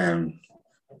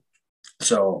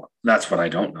 So that's what I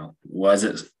don't know. Was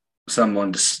it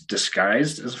someone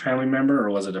disguised as a family member, or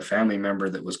was it a family member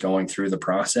that was going through the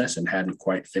process and hadn't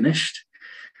quite finished?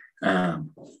 I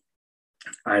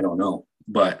don't know,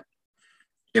 but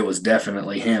it was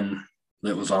definitely him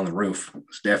that was on the roof. It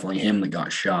was definitely him that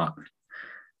got shot.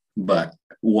 But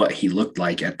what he looked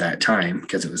like at that time,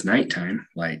 because it was nighttime,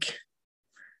 like,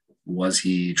 was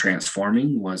he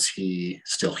transforming? Was he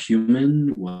still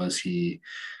human? Was he,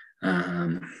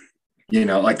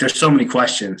 like, there's so many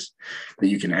questions that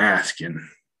you can ask, and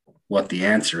what the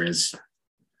answer is,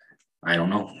 I don't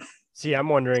know. See, I'm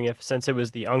wondering if, since it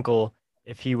was the uncle,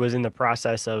 if he was in the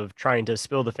process of trying to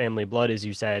spill the family blood, as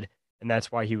you said, and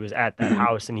that's why he was at that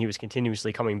house, and he was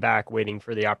continuously coming back, waiting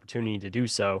for the opportunity to do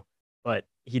so. But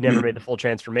he never made the full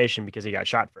transformation because he got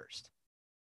shot first.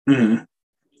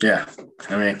 Yeah.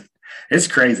 I mean, it's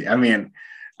crazy. I mean,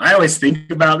 I always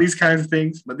think about these kinds of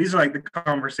things, but these are like the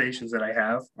conversations that I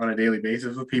have on a daily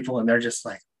basis with people, and they're just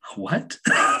like, what?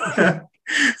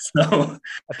 So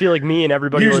I feel like me and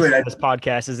everybody listening to this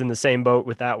podcast is in the same boat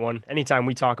with that one. Anytime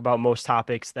we talk about most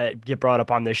topics that get brought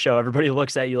up on this show, everybody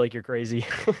looks at you like you're crazy.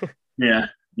 Yeah.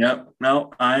 Yep.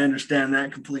 No, I understand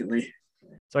that completely.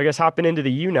 So I guess hopping into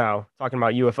the now, talking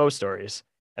about UFO stories,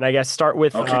 and I guess start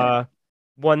with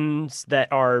ones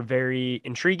that are very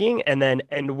intriguing, and then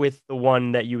end with the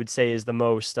one that you would say is the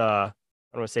most, I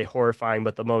don't want to say horrifying,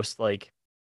 but the most, like,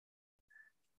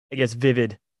 I guess,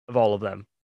 vivid of all of them.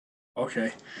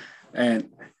 Okay. And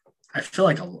I feel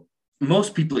like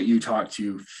most people that you talk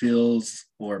to feels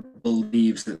or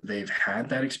believes that they've had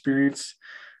that experience.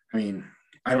 I mean,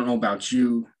 I don't know about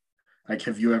you. Like,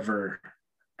 have you ever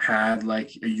had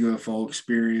like a UFO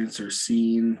experience or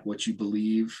seen what you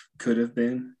believe could have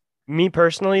been? Me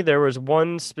personally, there was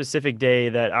one specific day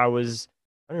that I don't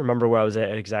remember where I was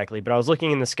at exactly, but I was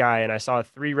looking in the sky and I saw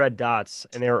 3 red dots,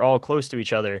 and they were all close to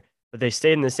each other, but they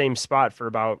stayed in the same spot for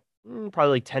about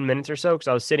probably like 10 minutes or so, because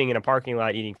I was sitting in a parking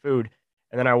lot eating food,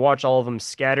 and then I watched all of them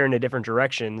scatter into different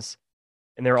directions,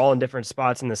 and they're all in different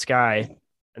spots in the sky,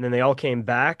 and then they all came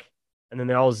back, and then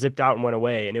they all zipped out and went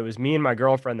away, and it was me and my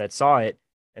girlfriend that saw it,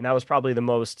 and that was probably the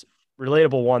most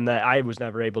relatable one that I was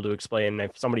never able to explain. And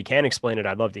if somebody can explain it,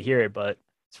 I'd love to hear it. But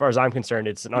as far as I'm concerned,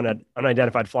 it's an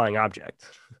unidentified flying object.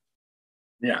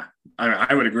 Yeah,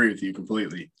 I would agree with you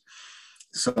completely.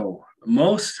 So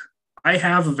I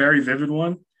have a very vivid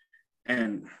one,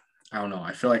 and I don't know,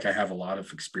 I feel like I have a lot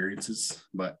of experiences,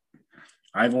 but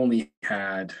I've only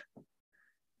had,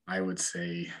 I would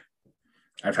say,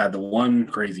 I've had the one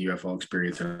crazy UFO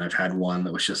experience, and I've had one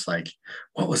that was just like,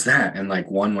 what was that? And like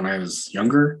one when I was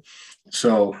younger.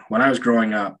 So when I was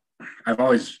growing up, I've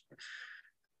always,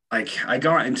 like, I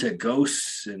got into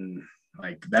ghosts and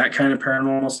like that kind of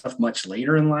paranormal stuff much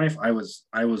later in life. I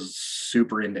was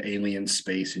super into alien,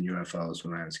 space, and UFOs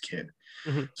when I was a kid.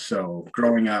 Mm-hmm. So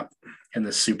growing up in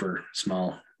this super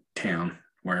small town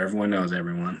where everyone knows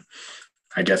everyone,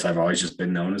 I guess I've always just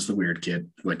been known as the weird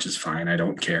kid, which is fine. I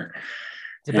don't care.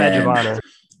 It's a badge of honor.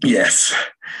 Yes.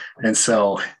 And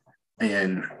so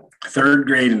in third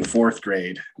grade and fourth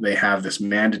grade, they have this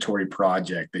mandatory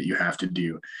project that you have to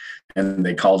do. And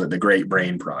they called it the Great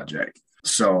Brain Project.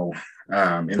 So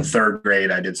in third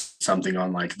grade, I did something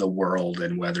on like the world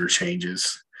and weather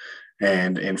changes.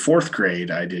 And in fourth grade,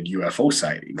 I did UFO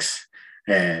sightings.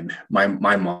 And my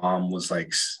mom was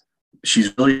like,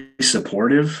 she's really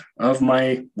supportive of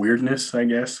my weirdness, I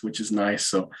guess, which is nice.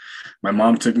 So my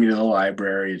mom took me to the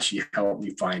library and she helped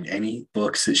me find any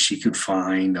books that she could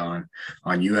find on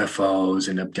UFOs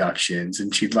and abductions.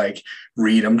 And she'd like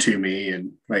read them to me.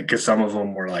 And like, cause some of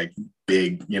them were like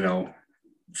big, you know,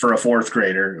 for a fourth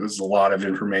grader, it was a lot of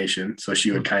information. So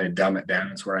she would kind of dumb it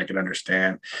down to where I could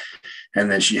understand. And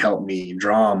then she helped me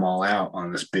draw them all out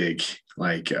on this big,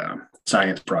 like,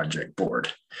 science project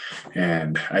board.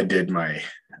 And I did my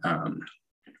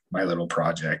my little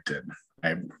project, and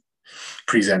I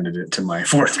presented it to my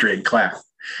fourth grade class.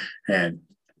 And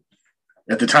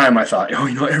at the time I thought, oh,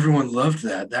 you know, everyone loved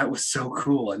that. That was so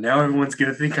cool. And now everyone's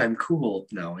going to think I'm cool.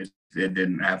 No, it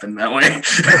didn't happen that way.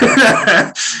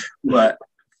 But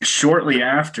shortly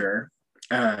after,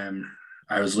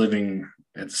 I was living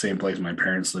at the same place my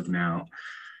parents live now.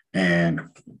 And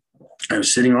I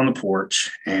was sitting on the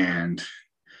porch and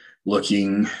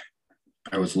I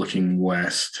was looking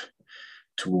west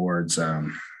towards,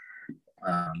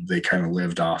 they kind of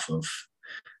lived off of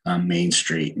Main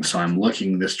Street. And so I'm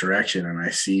looking this direction and I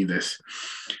see this.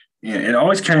 And it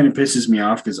always kind of pisses me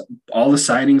off because all the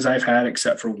sightings I've had,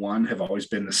 except for one, have always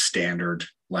been the standard,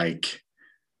 like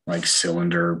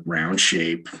cylinder round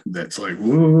shape that's like,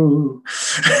 woo,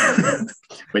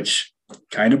 which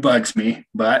kind of bugs me,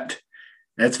 but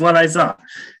that's what I saw.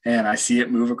 And I see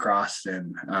it move across,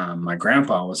 and my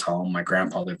grandpa was home. My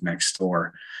grandpa lived next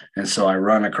door. And so I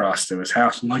run across to his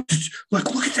house. I'm like, look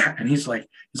at that. And he's like,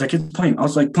 it's a plane. I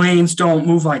was like, planes don't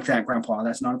move like that, Grandpa.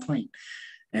 That's not a plane.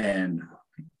 And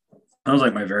that was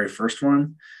like my very first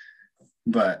one.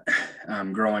 But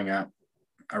growing up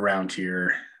around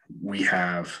here,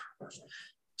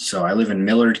 so I live in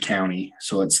Millard County.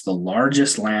 So it's the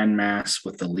largest landmass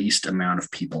with the least amount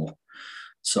of people.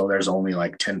 So there's only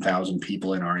like 10,000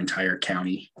 people in our entire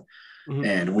county. Mm-hmm.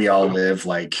 And we all live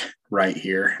like right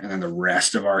here. And then the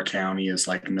rest of our county is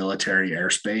like military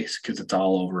airspace because it's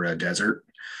all over a desert.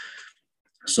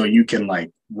 So you can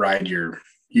like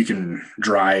you can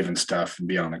drive and stuff and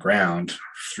be on the ground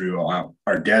through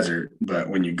our desert. But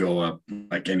when you go up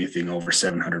like anything over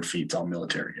 700 feet, it's all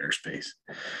military airspace.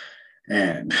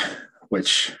 And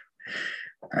which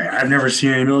I've never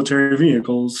seen any military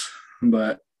vehicles,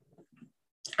 but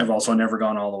I've also never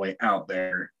gone all the way out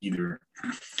there either.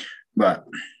 But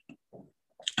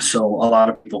so a lot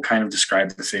of people kind of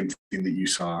describe the same thing that you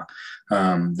saw.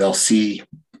 They'll see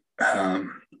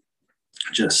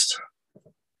just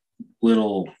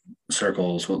little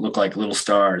circles, what look like little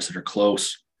stars that are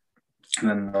close. And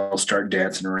then they'll start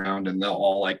dancing around and they'll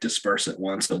all like disperse at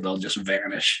once. So they'll just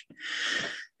vanish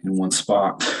in one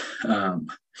spot.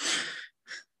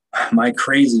 My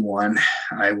crazy one,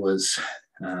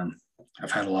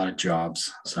 I've had a lot of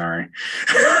jobs, sorry.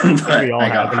 But I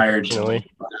got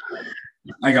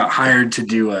hired to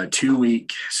do a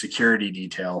 2-week security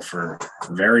detail for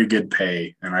very good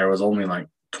pay. And I was only like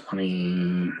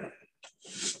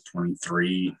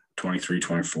 23,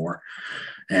 24.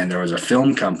 And there was a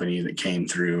film company that came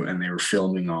through and they were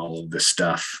filming all of this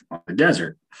stuff on the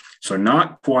desert. So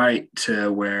not quite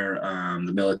to where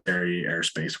the military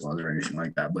airspace was or anything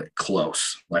like that, but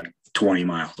close, like 20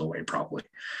 miles away probably.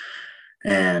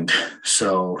 And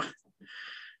so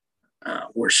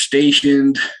we're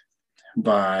stationed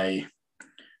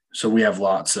so we have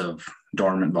lots of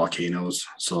dormant volcanoes.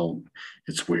 So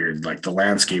it's weird. Like the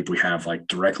landscape we have like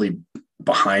directly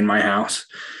behind my house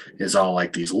is all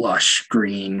like these lush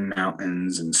green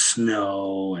mountains and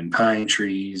snow and pine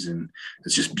trees, and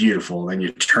it's just beautiful. Then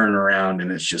you turn around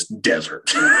and it's just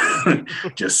desert,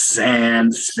 just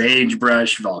sand,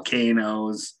 sagebrush,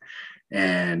 volcanoes,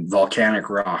 and volcanic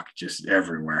rock just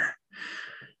everywhere.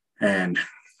 And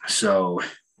so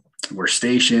we're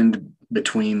stationed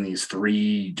between these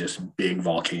three just big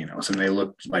volcanoes, and they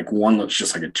look like, one looks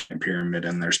just like a giant pyramid,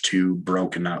 and there's two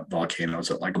broken up volcanoes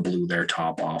that like blew their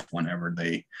top off whenever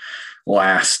they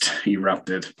last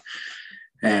erupted.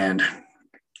 And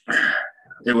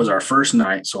it was our first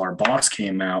night, so our boss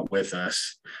came out with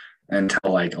us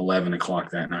until like 11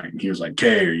 o'clock that night. And he was like,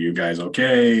 "Okay, are you guys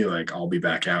okay? Like, I'll be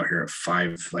back out here at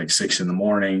 5, like 6 in the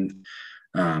morning.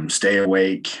 Stay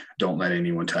awake. Don't let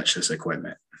anyone touch this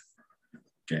equipment."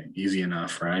 Okay, easy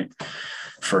enough, right?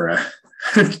 For a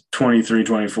 23,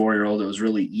 24-year-old, it was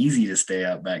really easy to stay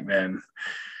up back then.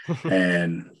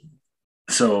 And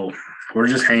so we're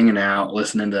just hanging out,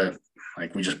 listening to,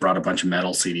 like, we just brought a bunch of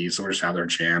metal CDs, so we're just out there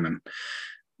jamming.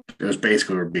 It was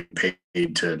basically, we're being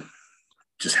paid to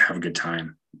just have a good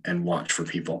time and watch for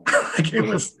people. Like, it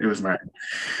was nice.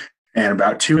 And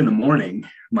about 2 in the morning,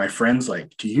 my friend's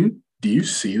like, do you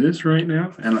see this right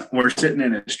now? And we're sitting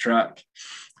in his truck.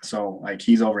 So like,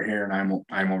 he's over here and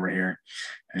I'm over here,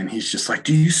 and he's just like,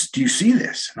 do you see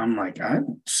this? And I'm like, I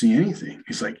don't see anything.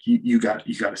 He's like, you got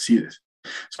to see this.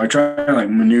 So I try to like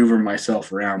maneuver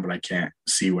myself around, but I can't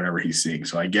see whatever he's seeing.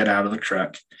 So I get out of the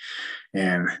truck,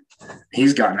 and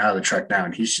he's gotten out of the truck now,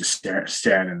 and he's just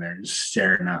standing there, just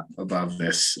staring up above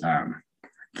this,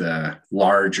 the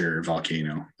larger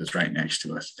volcano that's right next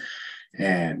to us.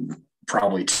 And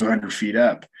probably 200 feet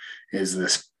up is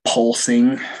this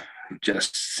pulsing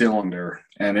just cylinder,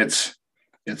 and it's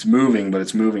moving, but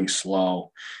it's moving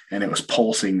slow, and it was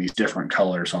pulsing these different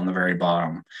colors on the very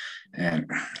bottom. And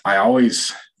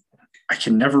I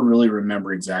can never really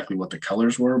remember exactly what the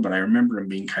colors were, but I remember them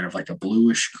being kind of like a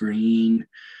bluish green,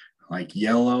 like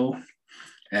yellow.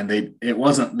 And it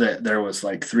wasn't that there was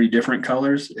like 3 different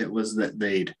colors, it was that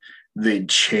they'd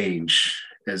change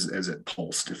as it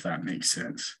pulsed, if that makes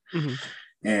sense. Mm-hmm.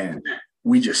 And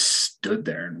we just stood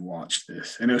there and watched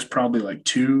this. And it was probably like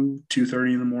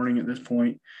 2:30 in the morning at this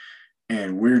point.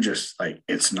 And we're just like,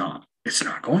 it's not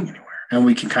going anywhere. And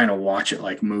we can kind of watch it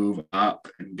like move up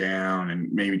and down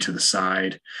and maybe to the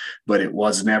side, but it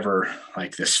was never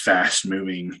like this fast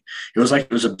moving. It was like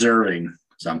it was observing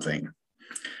something.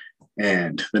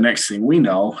 And the next thing we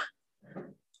know,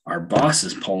 our boss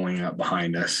is pulling up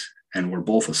behind us, and we're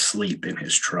both asleep in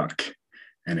his truck,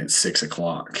 and it's 6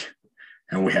 o'clock.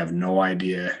 And we have no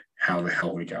idea how the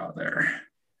hell we got there.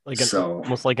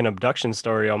 Almost like an abduction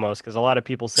story almost, because a lot of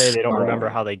people say they don't remember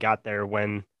how they got there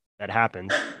when that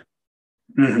happened.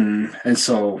 Mm-hmm. And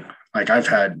so, like, I've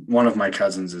had one of my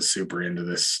cousins is super into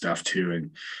this stuff too,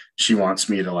 and she wants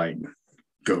me to like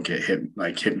go get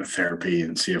hypnotherapy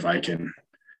and see if I can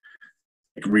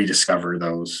like rediscover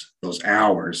those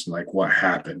hours, like what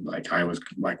happened. Like, I was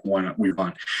like, when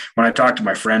I talked to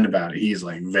my friend about it, he's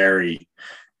like very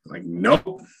like,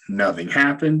 nope, nothing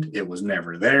happened. It was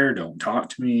never there. Don't talk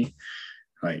to me.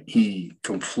 Like, he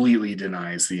completely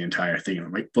denies the entire thing.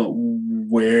 I'm like, but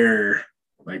where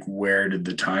did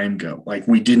the time go? Like,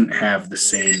 we didn't have the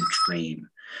same dream.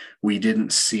 We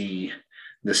didn't see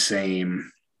the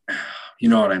same, you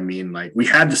know what I mean? Like, we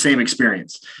had the same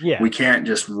experience. Yeah. We can't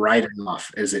just write it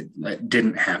off as it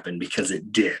didn't happen, because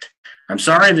it did. I'm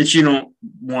sorry that you don't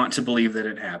want to believe that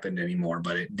it happened anymore,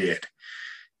 but it did.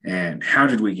 And how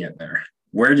did we get there?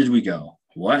 Where did we go?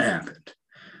 What happened?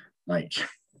 Like,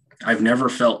 I've never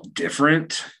felt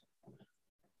different,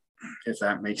 if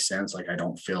that makes sense. Like, I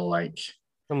don't feel like,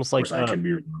 almost like I can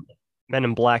be Men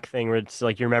in Black thing, where it's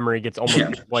like your memory gets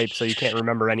almost wiped, so you can't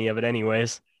remember any of it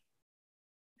anyways.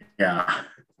 Yeah.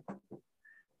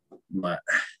 But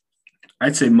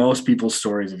I'd say most people's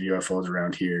stories of UFOs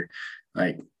around here,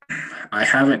 like, I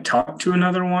haven't talked to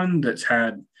another one that's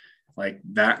had like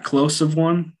that close of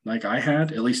one like I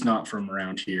had, at least not from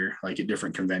around here. Like, at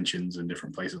different conventions and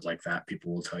different places like that,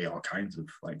 people will tell you all kinds of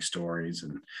like stories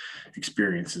and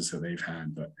experiences that they've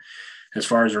had. But as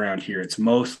far as around here, it's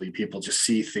mostly people just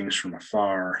see things from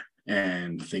afar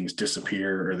and things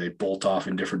disappear, or they bolt off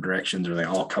in different directions, or they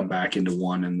all come back into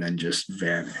one and then just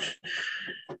vanish.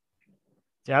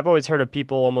 Yeah, I've always heard of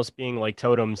people almost being like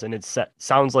totems, and it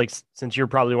sounds like, since you're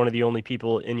probably one of the only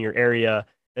people in your area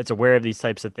that's aware of these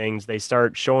types of things, they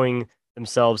start showing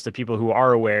themselves to people who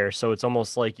are aware. So it's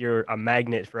almost like you're a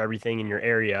magnet for everything in your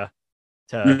area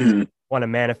to want to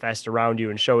manifest around you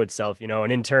and show itself, you know,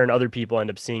 and in turn, other people end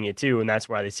up seeing it too. And that's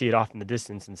why they see it off in the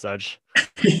distance and such.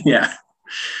 Yeah,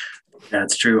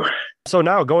 that's true. So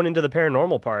now going into the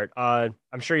paranormal part,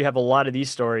 I'm sure you have a lot of these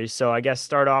stories. So I guess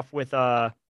start off with,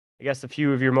 I guess a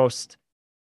few of your most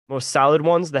solid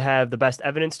ones that have the best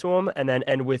evidence to them, and then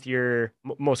end with your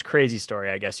most crazy story,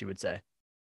 I guess you would say.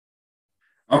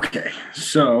 Okay,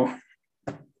 so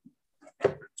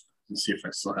let's see if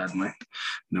I still have my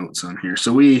notes on here.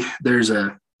 So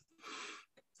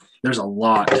there's a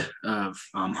lot of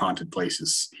haunted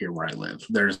places here where I live.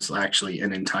 There's actually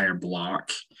an entire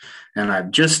block, and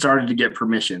I've just started to get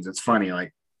permissions. It's funny,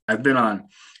 like I've been on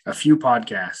a few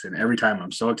podcasts, and every time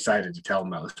I'm so excited to tell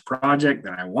them about this project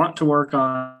that I want to work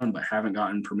on, but haven't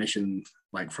gotten permission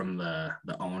like from the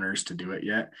owners to do it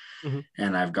yet. Mhm.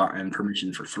 And I've gotten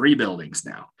permission for 3 buildings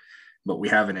now, but we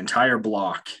have an entire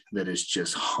block that is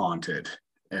just haunted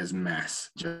as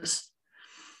mess. Just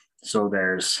so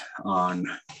there's on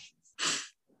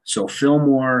so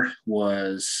Fillmore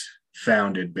was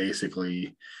founded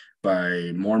basically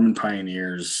by Mormon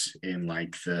pioneers in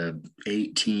like the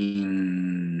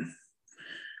 18,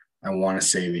 I want to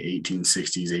say the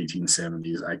 1860s,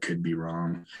 1870s. I could be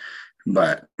wrong.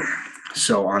 But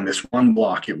so on this one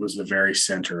block, it was the very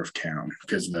center of town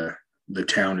because the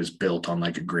town is built on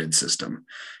like a grid system.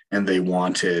 And they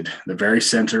wanted the very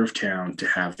center of town to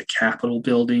have the Capitol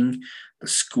building, the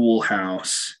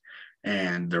schoolhouse,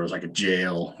 and there was like a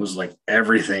jail. It was like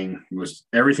everything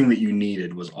that you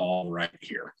needed was all right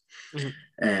here. Mhm.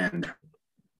 And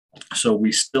so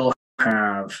we still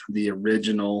have the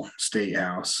original state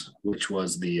house, which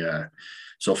was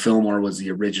so Fillmore was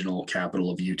the original capital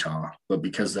of Utah, but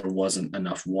because there wasn't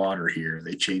enough water here,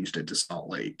 they changed it to Salt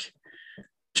Lake,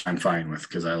 which I'm fine with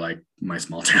because I like my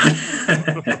small town.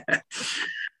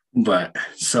 But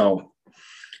so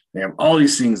they have all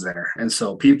these things there. And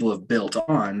so people have built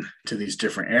on to these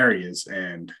different areas.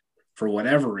 And for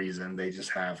whatever reason, they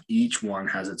just have each one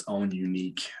has its own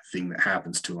unique thing that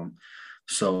happens to them.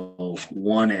 So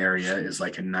one area is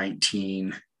like a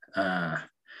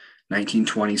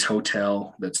 1920s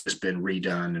hotel that's just been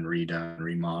redone,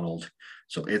 remodeled.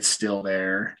 So it's still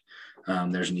there.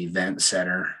 There's an event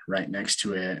center right next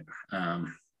to it.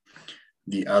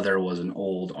 The other was an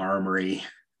old armory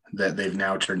that they've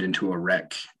now turned into a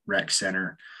rec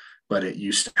center, but it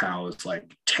used to house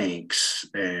like tanks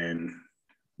and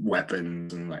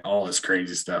weapons and like all this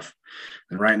crazy stuff.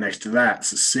 And right next to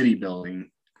that's a city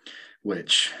building,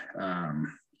 which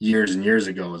years and years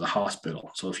ago was a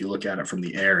hospital. So if you look at it from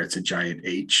the air, it's a giant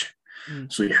H. Mm.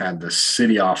 So you had the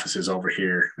city offices over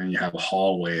here, and you have a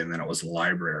hallway, and then it was a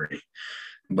library.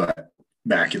 But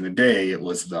back in the day, it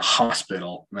was the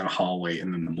hospital, and then a hallway,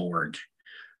 and then the morgue.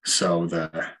 So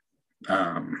the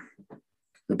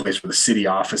place where the city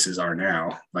offices are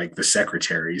now, like the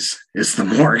secretaries, is the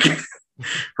morgue,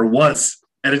 or was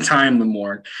at a time the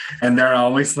morgue. And they're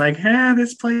always like,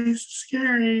 this place is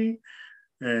scary.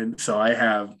 And so I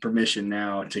have permission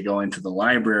now to go into the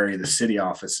library, the city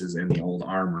offices, and the old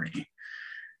armory.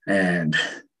 And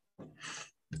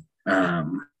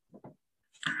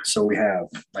so we have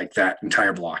like that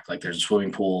entire block. Like there's a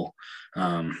swimming pool.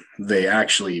 They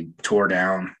actually tore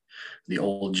down the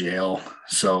old jail.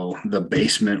 So the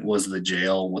basement was the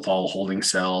jail with all holding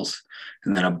cells.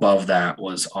 And then above that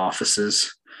was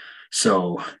offices.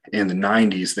 So in the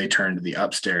 90s, they turned the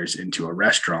upstairs into a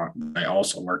restaurant I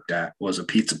also worked at, was a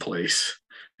pizza place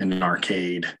and an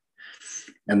arcade.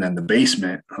 And then the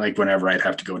basement, like whenever I'd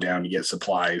have to go down to get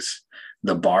supplies,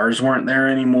 the bars weren't there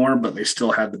anymore, but they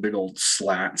still had the big old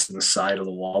slats in the side of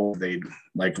the wall. They'd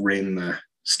like ring the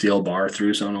steel bar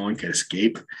through so no one could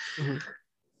escape. Mm-hmm.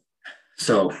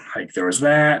 So like there was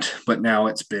that, but now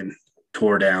it's been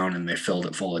tore down and they filled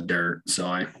it full of dirt. So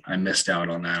I missed out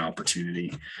on that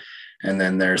opportunity. And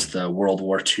then there's the World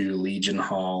War II Legion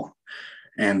Hall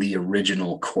and the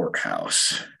original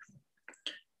courthouse.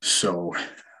 So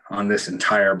on this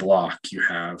entire block, you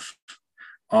have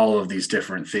all of these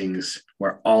different things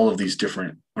where all these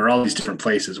different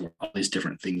places where all these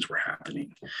different things were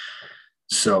happening.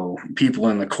 So people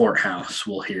in the courthouse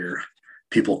will hear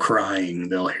people crying.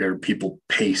 They'll hear people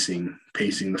pacing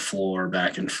the floor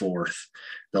back and forth.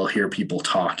 They'll hear people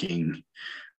talking.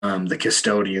 The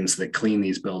custodians that clean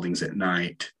these buildings at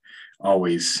night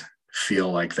always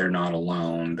feel like they're not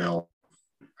alone. They'll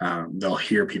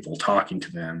hear people talking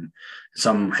to them.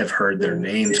 Some have heard their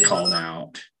names called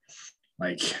out.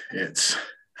 Like it's,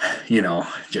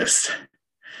 just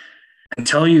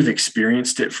until you've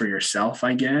experienced it for yourself,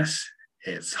 I guess,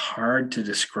 it's hard to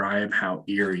describe how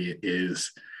eerie it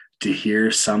is to hear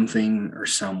something or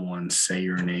someone say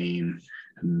your name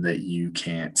that you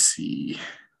can't see.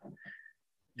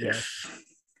 Yeah. It's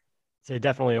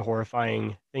definitely a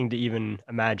horrifying thing to even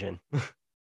imagine.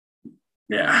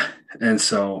 Yeah. And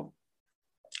so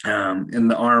In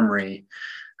the armory,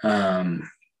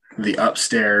 the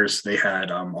upstairs, they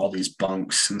had all these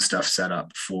bunks and stuff set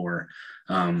up for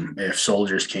if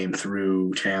soldiers came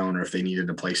through town or if they needed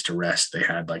a place to rest. They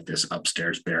had like this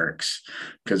upstairs barracks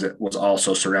because it was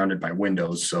also surrounded by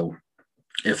windows. So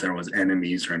if there was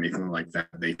enemies or anything like that,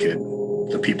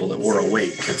 the people that were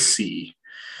awake could see.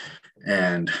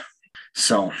 And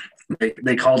so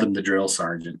they called him the drill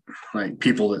sergeant, like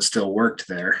people that still worked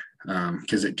there,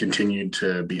 because it continued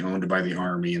to be owned by the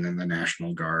Army and then the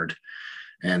National Guard.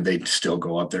 And they'd still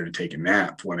go up there to take a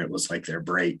nap when it was like their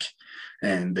break.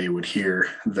 And they would hear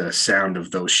the sound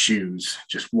of those shoes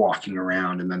just walking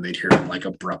around. And then they'd hear them like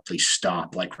abruptly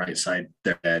stop, like right side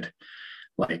their bed,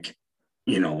 like,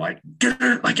 like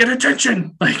get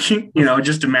attention, like,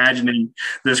 just imagining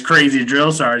this crazy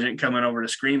drill sergeant coming over to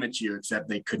scream at you, except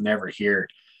they could never hear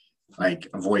like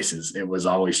voices. It was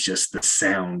always just the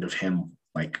sound of him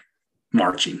like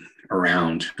marching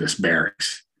around this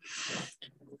barracks.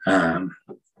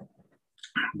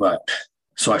 But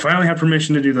so I finally have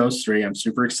permission to do those 3. I'm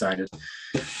super excited.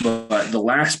 But the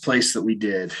last place that we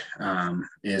did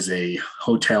is a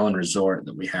hotel and resort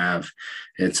that we have.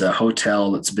 It's a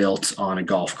hotel that's built on a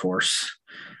golf course.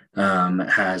 It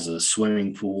has a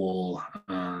swimming pool.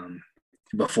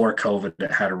 Before COVID,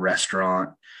 it had a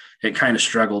restaurant. It kind of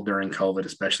struggled during COVID,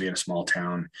 especially in a small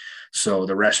town. So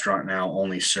the restaurant now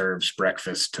only serves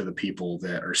breakfast to the people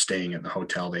that are staying at the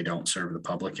hotel. They don't serve the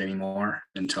public anymore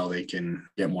until they can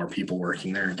get more people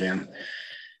working there again.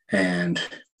 And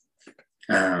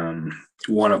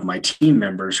one of my team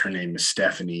members, her name is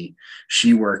Stephanie.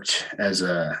 She worked as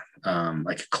a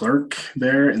clerk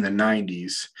there in the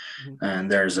 90s.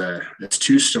 And it's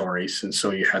 2 stories. And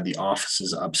so you had the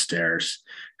offices upstairs,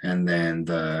 and then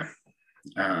the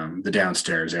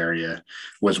downstairs area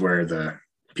was where the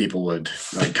people would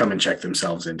like come and check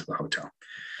themselves into the hotel.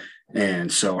 And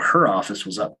so her office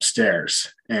was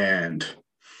upstairs, and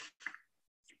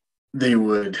they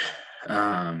would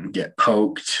get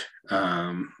poked,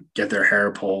 get their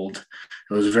hair pulled.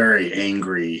 It was very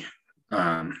angry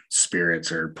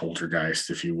spirits or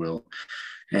poltergeist, if you will.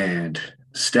 And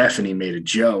Stephanie made a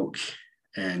joke,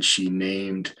 and she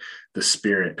named the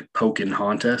spirit Poke and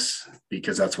Haunt Us,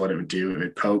 because that's what it would do. It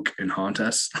would poke and haunt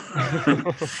us.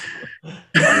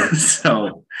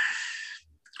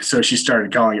 So she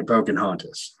started calling it Poke and Haunt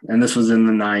Us. And this was in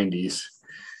the 90s.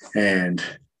 And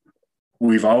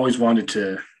we've always wanted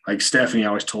to, like, Stephanie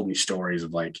always told me stories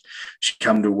of like she'd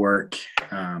come to work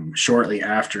shortly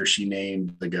after she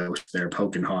named the ghost there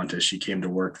Poke and Haunt Us. She came to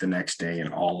work the next day,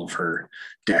 and all of her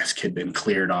desk had been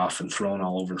cleared off and thrown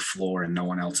all over the floor, and no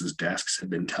one else's desks had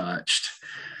been touched.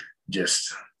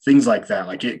 Just things like that.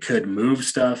 Like, it could move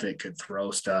stuff, it could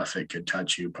throw stuff, it could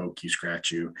touch you, poke you,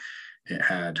 scratch you. It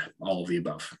had all of the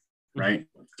above, right?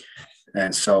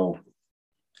 And so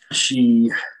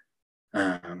she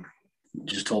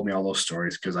just told me all those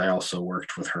stories because I also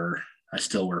worked with her. I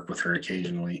still work with her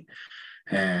occasionally.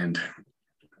 And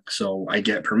so I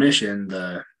get permission.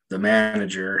 The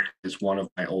manager is one of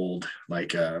my old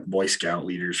Boy Scout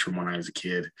leaders from when I was a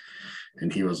kid.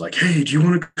 And he was like, "Hey, do you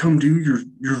want to come do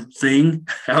your thing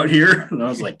out here?" And I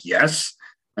was like, "Yes."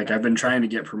 Like, I've been trying to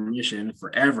get permission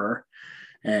forever.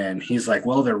 And he's like,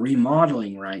 "Well, they're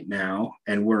remodeling right now,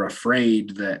 and we're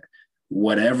afraid that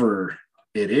whatever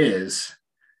it is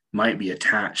might be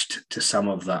attached to some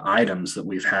of the items that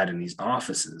we've had in these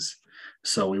offices.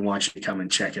 So we want you to come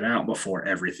and check it out before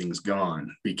everything's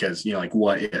gone. Because,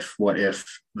 what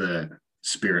if the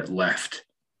spirit left,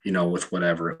 with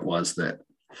whatever it was that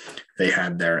they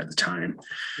had there at the time."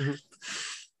 Mm-hmm.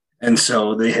 And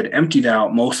so they had emptied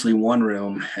out mostly one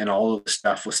room, and all of the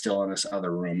stuff was still in this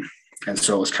other room. And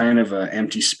so it was kind of an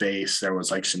empty space. There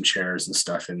was like some chairs and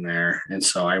stuff in there. And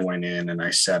so I went in and I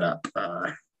set up,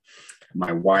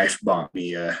 my wife bought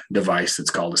me a device that's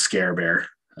called a Scare Bear.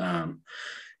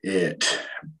 It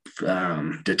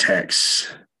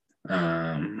detects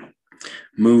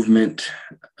movement,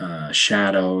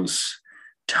 shadows,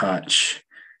 touch,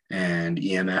 and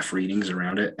EMF readings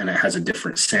around it. And it has a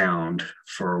different sound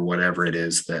for whatever it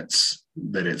is that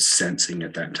it's sensing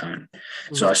at that time.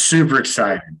 Mm-hmm. So I was super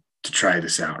excited to try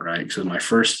this out, right? So my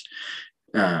first,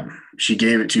 she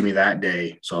gave it to me that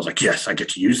day. So I was like, yes, I get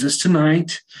to use this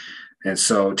tonight. And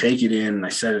so take it in, and I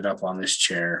set it up on this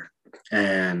chair.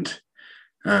 And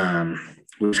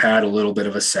we've had a little bit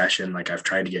of a session. Like, I've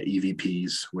tried to get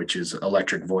EVPs, which is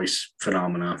electric voice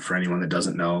phenomena. For anyone that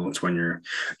doesn't know, it's when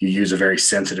you use a very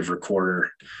sensitive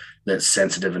recorder that's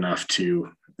sensitive enough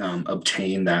to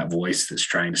obtain that voice that's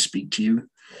trying to speak to you.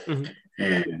 Mm-hmm.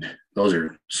 And those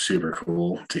are super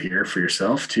cool to hear for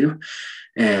yourself too.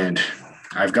 And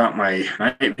I've got my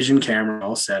night vision camera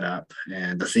all set up,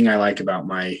 and the thing I like about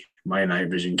my night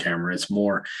vision camera, it's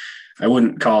more, I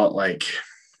wouldn't call it like,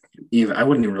 even I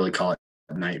wouldn't even really call it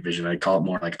night vision. I'd call it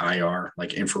more like IR,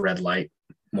 like infrared light.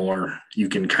 More, you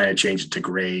can kind of change it to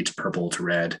gray, to purple, to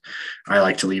red. I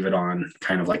like to leave it on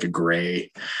kind of like a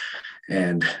gray,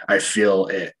 and I feel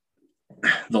it,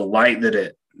 the light that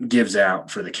it gives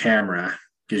out for the camera,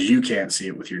 because you can't see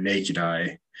it with your naked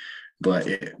eye, but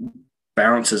it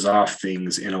bounces off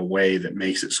things in a way that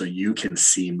makes it so you can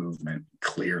see movement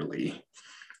clearly.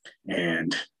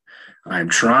 And I'm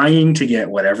trying to get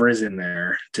whatever is in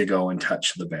there to go and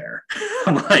touch the bear.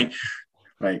 I'm like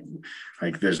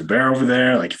there's a bear over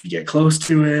there, like if you get close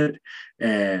to it.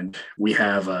 And we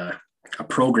have a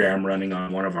program running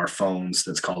on one of our phones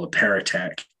that's called a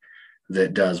Paratech,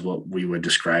 that does what we would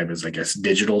describe as, I guess,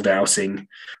 digital dowsing.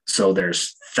 So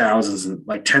there's thousands,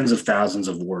 like tens of thousands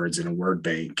of words in a word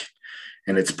bank.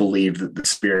 And it's believed that the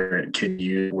spirit can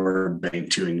use word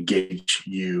bank to engage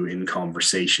you in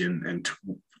conversation and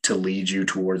to lead you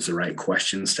towards the right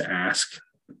questions to ask,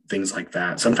 things like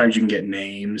that. Sometimes you can get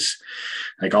names,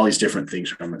 like all these different things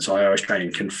from it. So I always try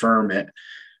and confirm it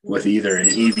with either an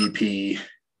EVP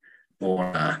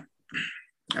or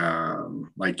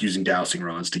like using dowsing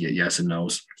rods to get yes and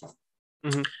no's.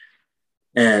 Mm-hmm.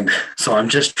 And so I'm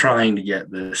just trying to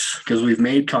get this, because we've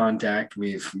made contact,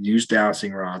 we've used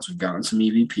dowsing rods, we've gotten some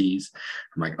EVPs.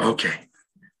 I'm like, okay,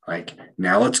 like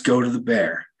now let's go to the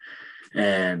bear.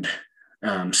 And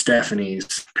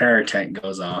Stephanie's Paratech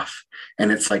goes off,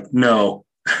 and it's like, no.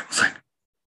 It's like,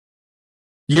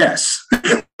 yes.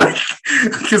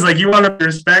 Because like you want to be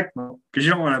respectful, because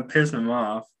you don't want to piss them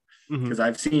off. Because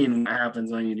I've seen what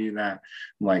happens when you do that.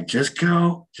 I'm like, just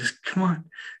go, just come on.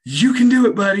 You can do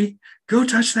it, buddy. Go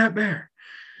touch that bear.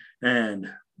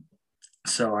 And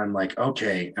so I'm like,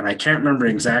 okay. And I can't remember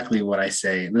exactly what I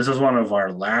say. This is one of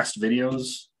our last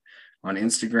videos on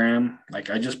Instagram. Like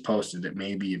I just posted it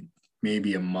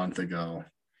maybe a month ago.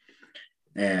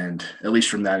 And at least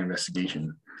from that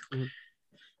investigation.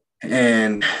 Mm-hmm.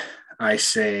 And I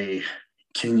say,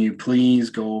 can you please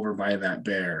go over by that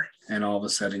bear? And all of a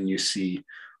sudden you see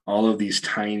all of these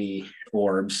tiny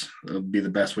orbs. It would be the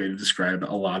best way to describe it.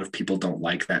 A lot of people don't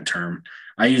like that term.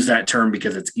 I use that term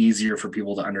because it's easier for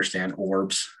people to understand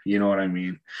orbs. You know what I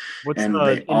mean? What's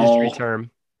the industry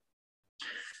term?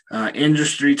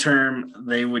 Industry term,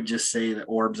 they would just say that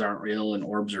orbs aren't real and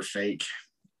orbs are fake.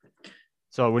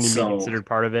 So it wouldn't be considered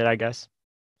part of it, I guess?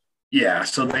 Yeah.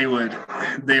 So they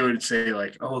would say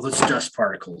like, oh, that's dust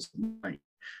particles. Like,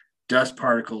 dust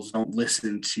particles don't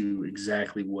listen to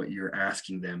exactly what you're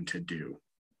asking them to do,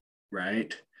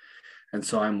 right? And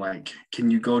so I'm like, can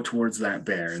you go towards that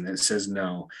bear? And it says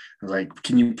no. I was like,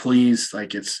 can you please,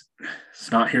 like, it's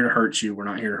not here to hurt you. We're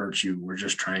not here to hurt you. We're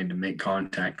just trying to make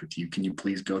contact with you. Can you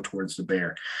please go towards the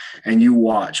bear? And you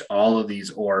watch all of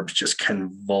these orbs just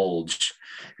convulge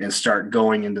and start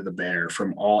going into the bear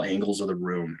from all angles of the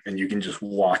room. And you can just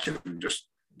watch it just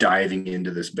diving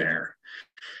into this bear.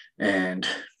 And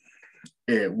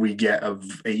we get a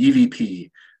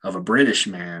EVP of a British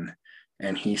man,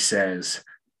 and he says,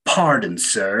 "Pardon,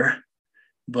 sir,"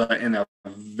 but in a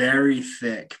very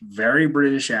thick, very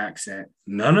British accent.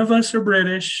 None of us are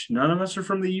British. None of us are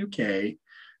from the UK.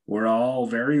 We're all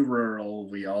very rural.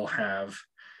 We all have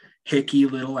hicky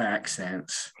little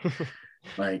accents.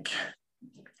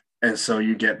 And so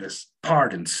you get this,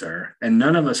 "Pardon, sir," and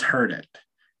none of us heard it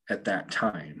at that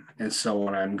time. And so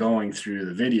when I'm going through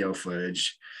the video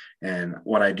footage, and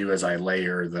what I do is I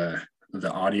layer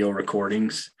the audio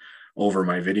recordings over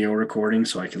my video recording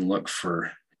so I can look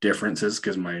for differences,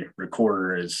 because my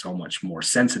recorder is so much more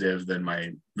sensitive than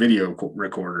my video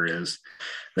recorder is,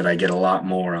 that I get a lot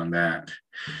more on that.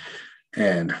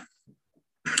 And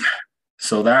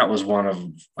so that was one of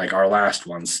like our last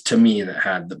ones to me that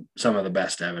had some of the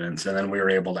best evidence. And then we were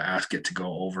able to ask it to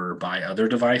go over by other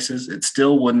devices. It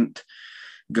still wouldn't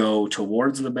go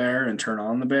towards the bear and turn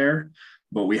on the bear,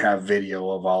 but we have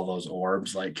video of all those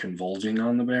orbs like convulging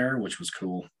on the bear, which was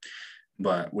cool.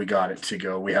 But we got it to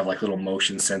go. We have like little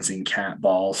motion sensing cat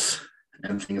balls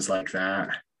and things like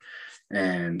that.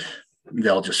 And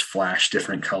they'll just flash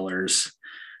different colors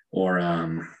or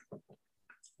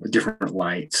different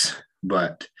lights.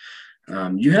 But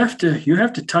you have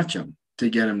to touch them to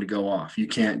get them to go off. You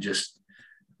can't just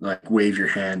like wave your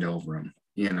hand over them,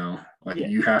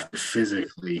 You have to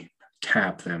physically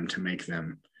tap them to make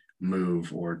them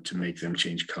move or to make them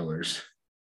change colors.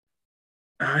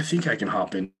 I think I can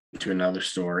hop into another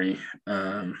story.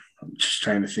 I'm just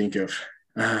trying to think of,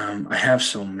 I have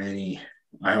so many.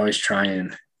 I always try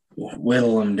and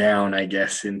whittle them down, I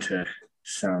guess, into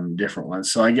some different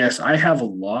ones. So I guess I have a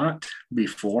lot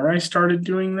before I started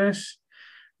doing this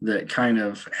that kind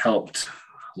of helped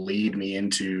lead me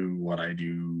into what I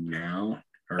do now.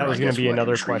 Or That I was going to guess be what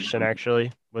another intrigued question, me.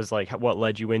 actually, was like what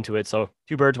led you into it. So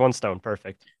two birds, one stone.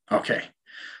 Perfect. Okay.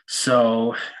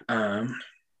 So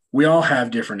we all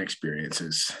have different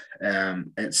experiences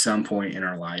at some point in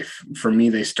our life. For me,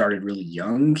 they started really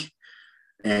young.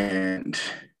 And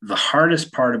the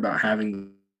hardest part about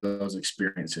having those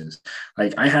experiences,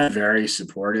 like I had very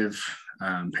supportive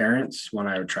parents when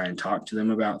I would try and talk to them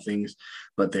about things,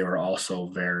 but they were also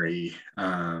very,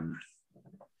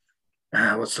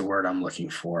 what's the word I'm looking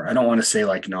for? I don't want to say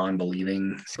like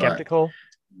non-believing, but Skeptical?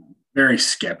 very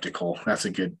skeptical. That's a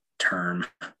good term.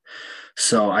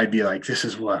 So I'd be like, this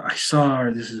is what I saw,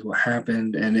 or this is what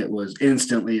happened. And it was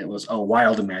a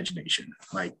wild imagination.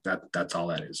 Like that's all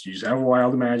that is. You just have a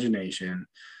wild imagination.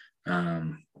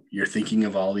 You're thinking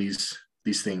of all these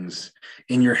things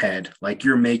in your head, like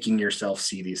you're making yourself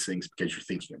see these things because you're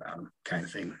thinking about them, kind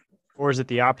of thing. Or is it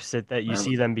the opposite that you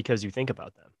see them because you think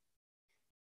about them?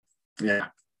 Yeah.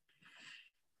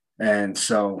 And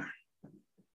so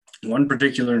one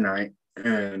particular night,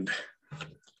 and I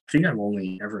think I've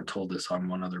only ever told this on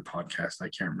one other podcast. I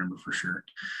can't remember for sure.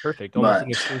 Perfect. Almost an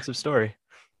exclusive story.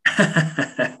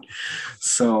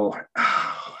 So,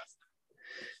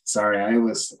 sorry, I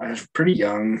was pretty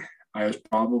young. I was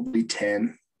probably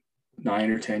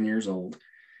 9 or 10 years old.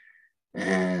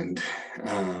 And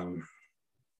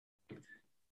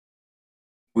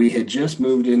we had just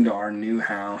moved into our new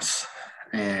house,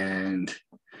 and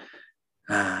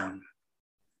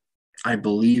I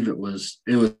believe it was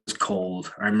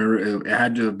cold. I remember it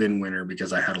had to have been winter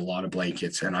because I had a lot of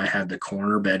blankets, and I had the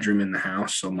corner bedroom in the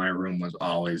house, so my room was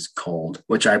always cold,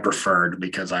 which I preferred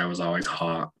because I was always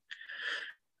hot.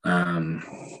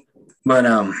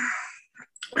 But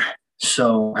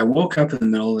so I woke up in the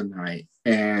middle of the night,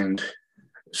 and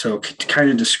so to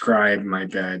kind of describe my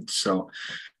bed, so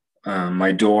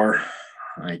my door,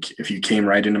 like if you came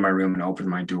right into my room and opened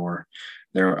my door,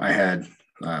 there I had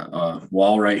a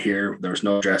wall right here. There was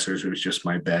no dressers. It was just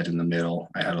my bed in the middle.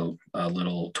 I had a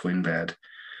little twin bed,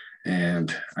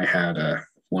 and I had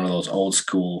one of those old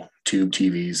school tube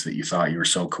TVs that you thought you were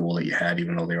so cool that you had,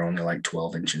 even though they were only like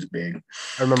 12 inches big.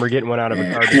 I remember getting one out of a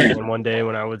And garbage can one day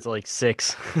when I was like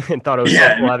 6 and thought it was so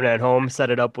yeah, cool having it at home, set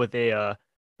it up with the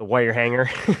wire hanger.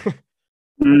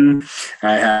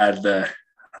 I had the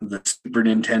Super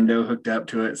Nintendo hooked up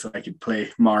to it so I could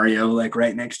play Mario like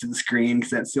right next to the screen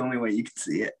because that's the only way you could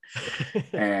see it.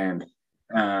 And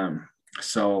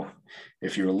so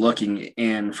if you were looking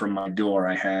in from my door,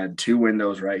 I had 2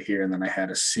 windows right here, and then I had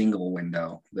a single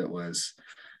window that was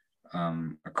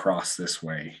across this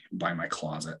way by my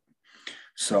closet.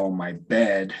 So my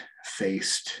bed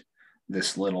faced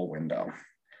this little window,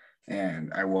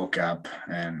 and I woke up,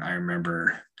 and I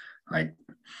remember like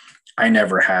I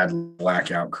never had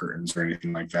blackout curtains or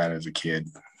anything like that as a kid.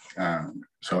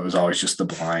 So it was always just the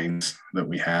blinds that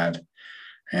we had.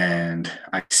 And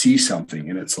I see something,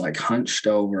 and it's like hunched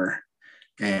over.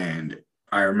 And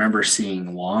I remember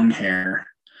seeing long hair,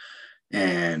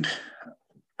 and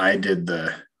I did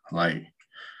the like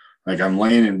I'm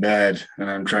laying in bed and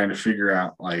I'm trying to figure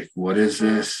out like, what is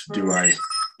this? Do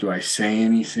I say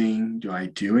anything? Do I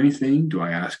do anything? Do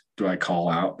I ask? Do I call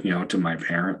out, to my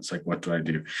parents? Like, what do I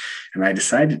do? And I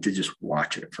decided to just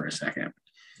watch it for a second.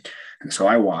 And so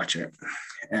I watch it,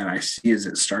 and I see as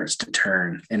it starts to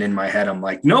turn. And in my head, I'm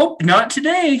like, nope, not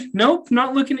today. Nope,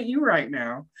 not looking at you right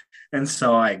now. And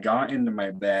so I got into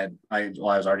my bed. I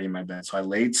was already in my bed. So I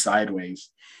laid sideways,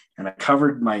 and I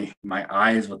covered my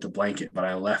eyes with the blanket, but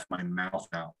I left my mouth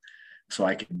out so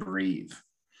I could breathe.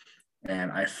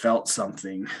 And I felt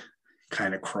something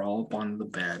kind of crawl up onto the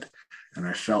bed, and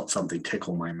I felt something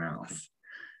tickle my mouth.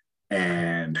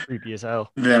 And creepy as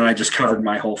hell. Then I just covered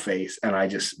my whole face, and I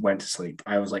just went to sleep.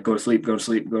 I was like, go to sleep, go to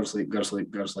sleep, go to sleep, go to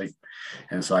sleep, go to sleep.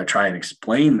 And so I try and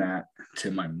explain that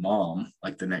to my mom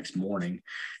like the next morning,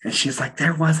 and she's like,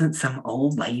 there wasn't some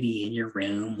old lady in your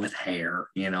room with hair,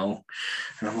 And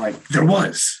I'm like, there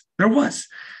was.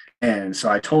 And so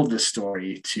I told this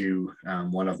story to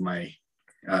one of my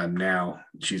now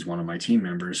she's one of my team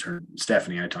members, her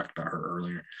Stephanie. I talked about her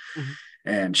earlier. Mm-hmm.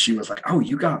 And she was like, oh,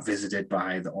 you got visited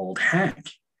by the old hag.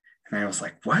 And I was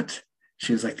like, what?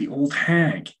 She was like, the old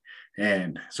hag.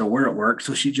 And so we're at work.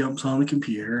 So she jumps on the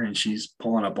computer and she's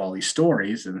pulling up all these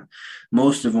stories. And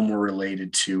most of them were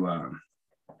related to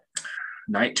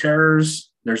night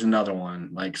terrors. There's another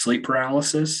one like sleep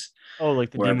paralysis. Oh,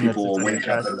 like the where people will wake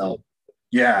up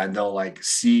and they'll like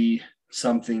see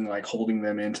something like holding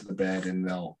them into the bed, and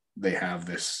they have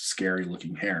this scary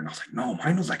looking hair. And I was like, no,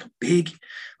 mine was like a big,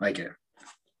 like a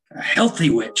a healthy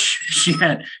witch. She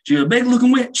was a big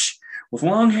looking witch with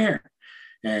long hair.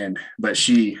 But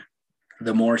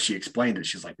the more she explained it,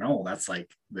 she's like, no, that's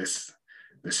like this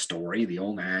story, the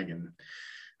old hag. And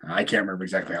I can't remember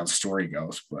exactly how the story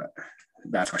goes, but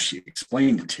that's how she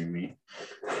explained it to me.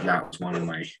 That was one of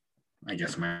my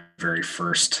very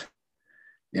first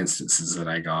instances that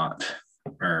I got,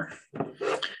 or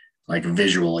like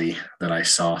visually that I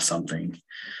saw something.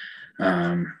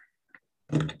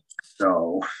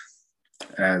 So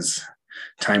as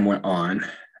time went on,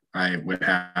 I would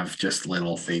have just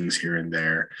little things here and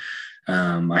there.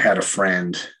 I had a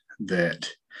friend that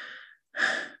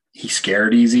he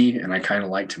scared easy, and I kind of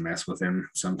like to mess with him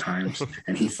sometimes.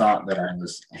 And he thought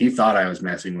I was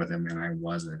messing with him, and I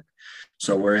wasn't.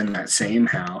 So we're in that same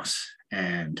house,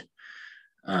 and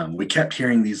we kept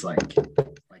hearing these like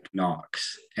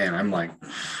knocks, and I'm like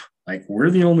we're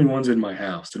the only ones in my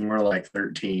house, and we're like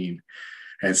 13.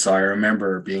 And so I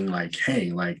remember being like,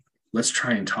 hey, like, let's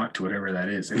try and talk to whatever that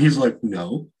is. And he's like,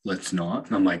 no, let's not.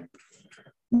 And I'm like,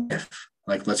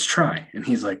 let's try. And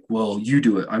he's like, well, you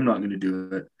do it. I'm not going to do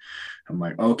it. I'm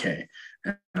like, okay.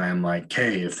 And I'm like,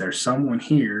 hey, if there's someone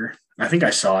here, I think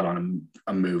I saw it on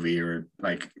a movie or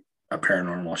like a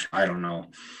paranormal show. I don't know.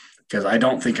 Because I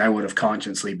don't think I would have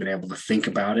consciously been able to think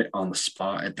about it on the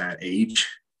spot at that age.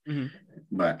 Mm-hmm.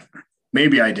 But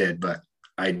maybe I did, but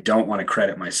I don't want to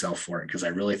credit myself for it because I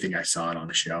really think I saw it on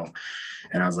a show.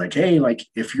 And I was like, hey, like,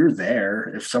 if you're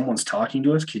there, if someone's talking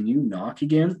to us, can you knock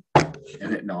again?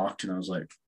 And it knocked, and I was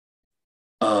like,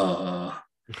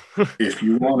 if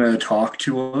you want to talk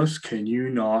to us, can you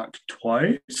knock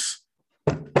twice?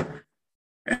 And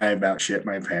I about shit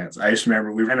my pants. I just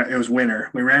remember it was winter.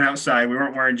 We ran outside. We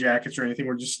weren't wearing jackets or anything.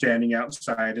 We're just standing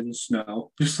outside in the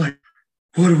snow. Just like,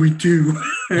 what do we do?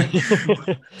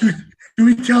 Do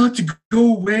we tell it to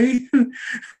go away? I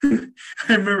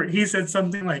remember he said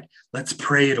something like, let's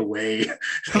pray it away.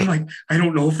 I'm like, I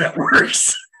don't know if that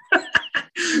works.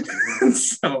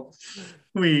 So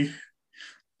we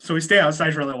stay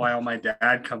outside for a little while. My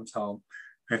dad comes home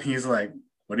and he's like,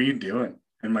 what are you doing?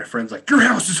 And my friend's like, your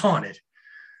house is haunted.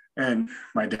 And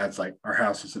my dad's like, our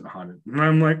house isn't haunted. And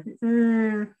I'm like,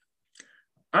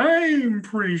 I'm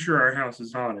pretty sure our house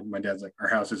is haunted. My dad's like, our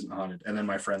house isn't haunted. And then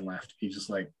my friend left. He just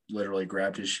like literally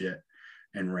grabbed his shit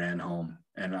and ran home.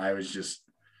 And then it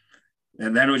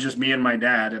was just me and my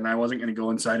dad. And I wasn't going to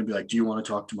go inside and be like, do you want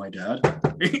to talk to my dad?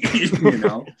 You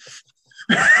know?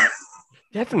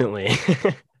 Definitely.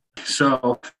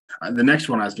 So the next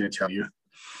one I was going to tell you.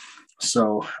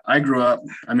 So I grew up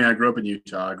in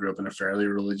Utah. I grew up in a fairly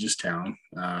religious town.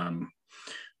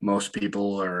 Most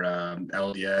people are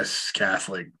LDS,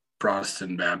 Catholic,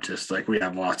 Protestant, Baptist. Like we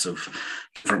have lots of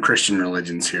different Christian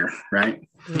religions here, right?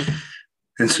 Mm-hmm.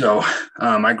 And so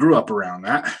I grew up around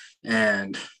that,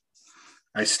 and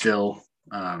I still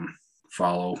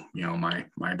follow, my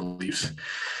beliefs.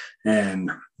 And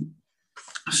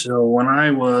so when I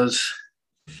was,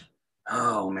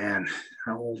 how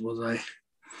old was I?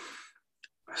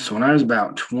 So when I was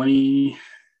about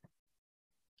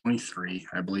 23,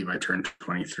 I believe I turned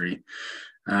 23.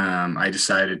 I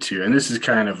decided to, and this is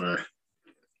kind of a,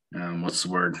 what's the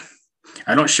word?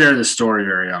 I don't share this story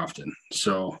very often.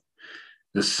 So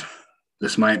this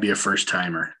might be a first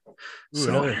timer.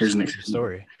 So here's an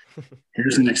story.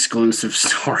 Here's an exclusive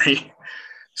story.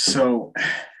 So,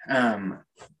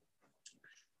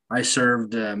 I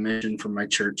served a mission for my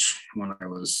church when I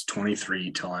was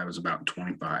 23 till I was about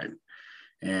 25.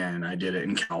 And I did it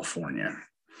in California.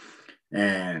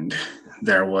 And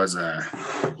there was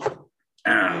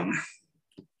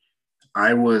I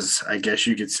was, I guess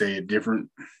you could say, a different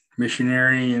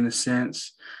missionary in a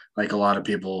sense. Like a lot of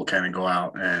people kind of go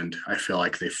out and I feel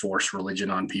like they force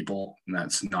religion on people. And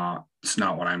it's not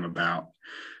what I'm about.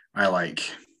 I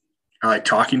like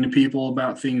talking to people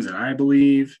about things that I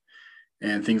believe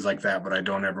and things like that, but I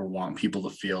don't ever want people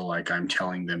to feel like I'm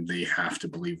telling them they have to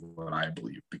believe what I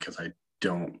believe, because I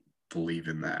don't believe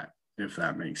in that, if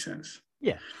that makes sense.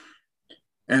 Yeah.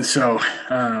 And so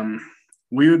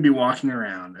we would be walking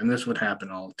around, and this would happen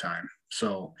all the time.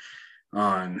 So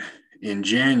in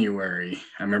January,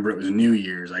 I remember it was New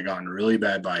Year's, I got in a really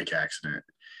bad bike accident.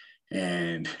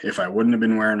 And if I wouldn't have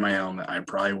been wearing my helmet, I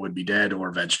probably would be dead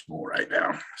or vegetable right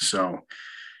now. So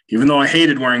even though I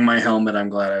hated wearing my helmet, I'm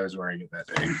glad I was wearing it that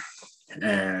day.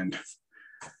 And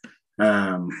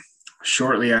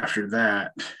shortly after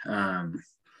that,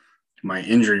 my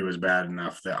injury was bad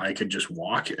enough that I could just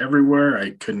walk everywhere.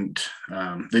 I couldn't,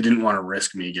 they didn't want to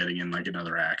risk me getting in like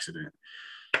another accident.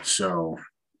 So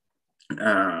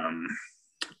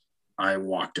I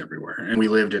walked everywhere. And we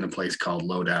lived in a place called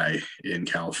Lodi in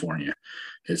California.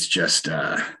 It's just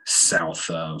south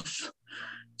of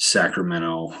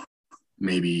Sacramento,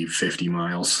 maybe 50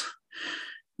 miles.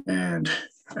 And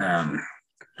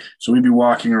so we'd be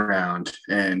walking around,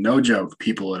 and no joke,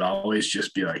 people would always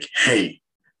just be like, hey,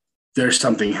 there's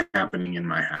something happening in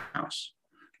my house.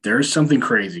 There's something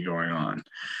crazy going on.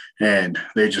 And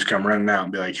they just come running out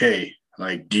and be like, hey,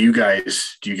 like, do you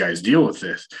guys deal with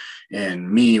this?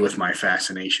 And me, with my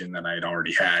fascination that I'd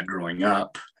already had growing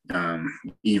up,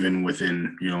 even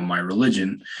within, my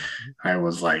religion, I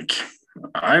was like,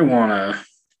 I want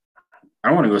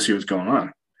to go see what's going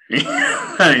on,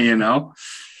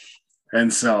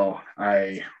 And so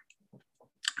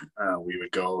we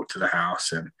would go to the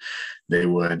house, and they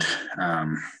would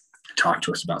talk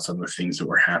to us about some of the things that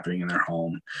were happening in their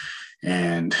home.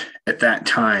 And at that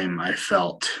time, I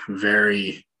felt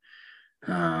very,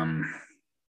 I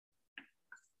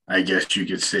guess you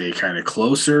could say, kind of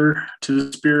closer to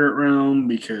the spirit realm,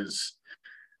 because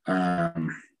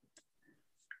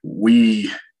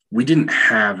we didn't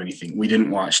have anything. We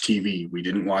didn't watch TV. We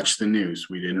didn't watch the news.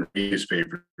 We didn't read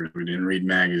newspapers. We didn't read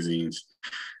magazines.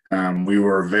 We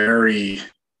were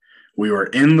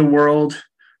in the world,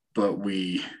 but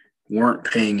we weren't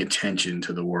paying attention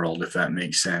to the world, if that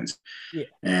makes sense. Yeah.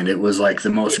 And it was like the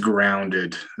most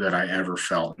grounded that I ever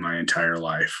felt in my entire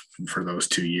life for those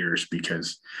 2 years,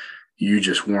 because you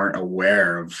just weren't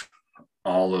aware of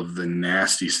all of the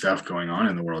nasty stuff going on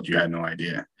in the world. You had no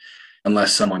idea.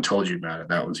 Unless someone told you about it,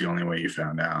 that was the only way you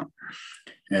found out.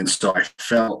 And so I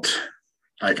felt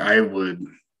like I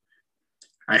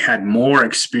had more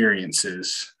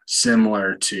experiences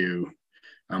similar to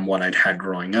what I'd had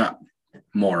growing up,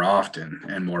 more often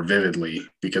and more vividly,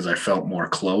 because I felt more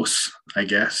close, I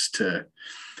guess, to,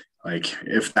 like,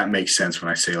 if that makes sense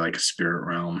when I say like a spirit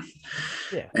realm.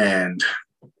 Yeah. And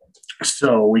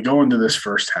so we go into this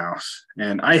first house,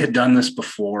 and I had done this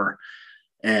before,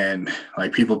 and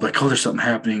like people would be like, oh, there's something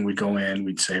happening. We'd go in,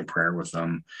 we'd say a prayer with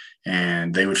them,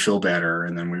 and they would feel better,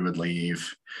 and then we would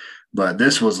leave. But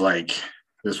this was like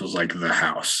the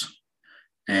house.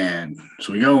 And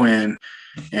so we go in,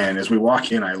 and as we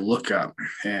walk in, I look up,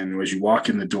 and as you walk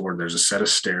in the door, there's a set of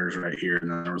stairs right here.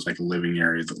 And then there was like a living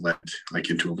area that led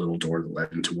like into a little door that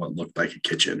led into what looked like a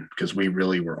kitchen, because we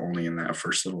really were only in that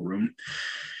first little room.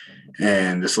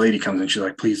 And this lady comes in, she's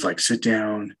like, please, like, sit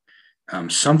down.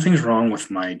 Something's wrong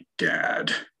with my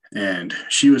dad. And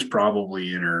she was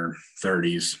probably in her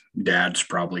 30s. Dad's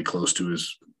probably close to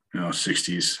his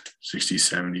 60s,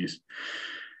 70s.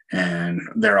 And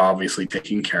they're obviously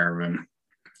taking care of him.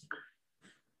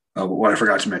 But what I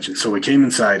forgot to mention, so we came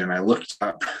inside, and I looked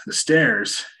up the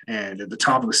stairs, and at the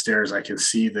top of the stairs, I could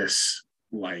see this,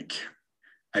 like,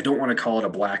 I don't want to call it a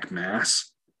black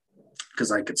mass,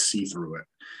 because I could see through it,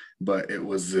 but it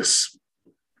was this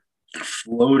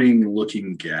floating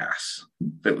looking gas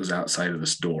that was outside of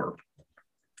this door.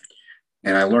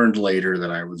 And I learned later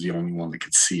that I was the only one that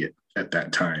could see it at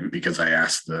that time, because I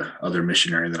asked the other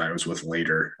missionary that I was with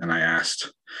later, and I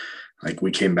asked, like,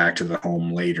 we came back to the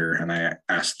home later, and I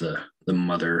asked the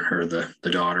mother, or the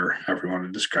daughter, however you want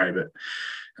to describe it,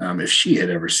 if she had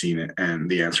ever seen it, and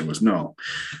the answer was no.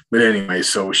 But anyway,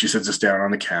 so she sits us down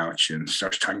on the couch and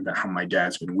starts talking about how my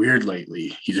dad's been weird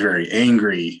lately. He's very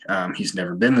angry. He's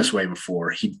never been this way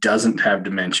before. He doesn't have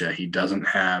dementia. He doesn't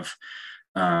have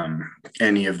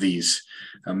any of these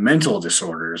mental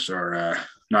disorders, or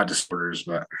not disorders,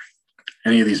 but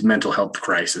any of these mental health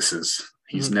crises.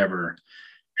 He's never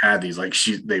had these. Like,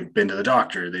 they've been to the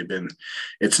doctor.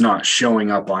 It's not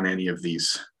showing up on any of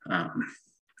these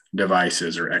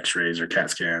devices or x-rays or CAT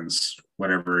scans,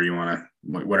 whatever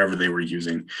they were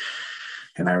using.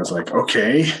 And I was like,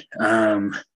 okay,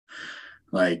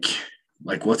 like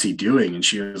what's he doing? And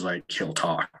she was like, he'll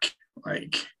talk.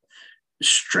 Like,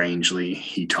 strangely,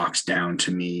 he talks down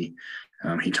to me.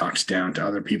 He talks down to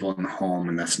other people in the home,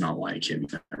 and that's not like him.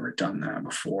 He's never done that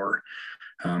before.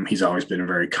 He's always been a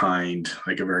very kind,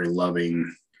 like a very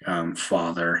loving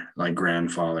father, like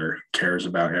grandfather, cares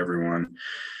about everyone.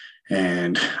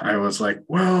 And I was like,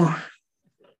 well,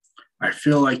 I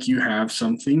feel like you have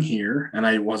something here. And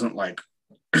I wasn't like,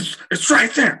 it's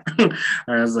right there.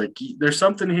 I was like, there's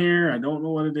something here. I don't know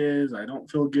what it is. I don't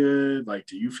feel good. Like,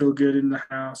 do you feel good in the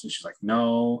house? And she's like,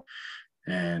 no.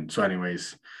 And so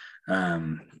anyways,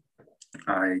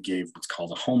 I gave what's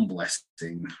called a home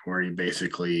blessing, where you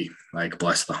basically like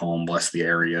bless the home, bless the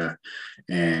area,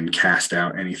 and cast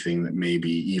out anything that may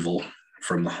be evil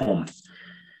from the home.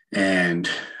 And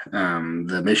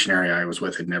the missionary I was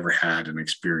with had never had an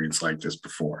experience like this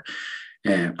before.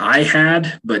 And I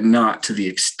had, but not to the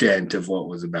extent of what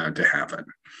was about to happen.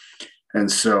 And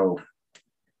so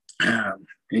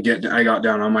I got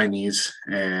down on my knees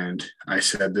and I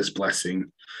said this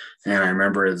blessing. And I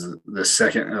remember as the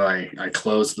second I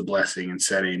closed the blessing and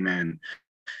said amen,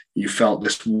 you felt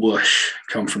this whoosh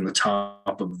come from the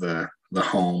top of the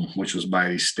home, which was by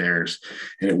these stairs,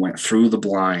 and it went through the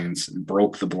blinds and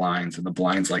broke the blinds, and the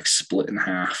blinds like split in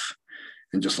half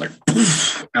and just like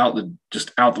poof, out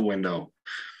the window.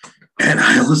 And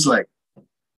I was like,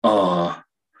 oh,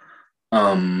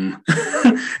 and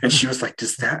she was like,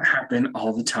 does that happen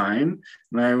all the time?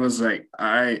 And I was like,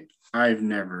 I've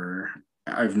never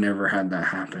had that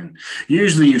happen.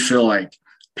 Usually you feel like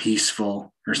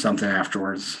peaceful or something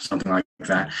afterwards, something like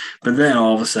that. But then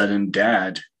all of a sudden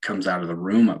Dad comes out of the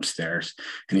room upstairs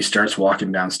and he starts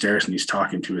walking downstairs and he's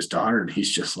talking to his daughter, and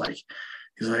he's like,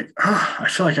 oh, I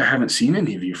feel like I haven't seen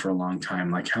any of you for a long time.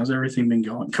 Like, how's everything been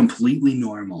going? Completely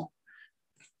normal.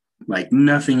 Like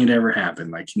nothing had ever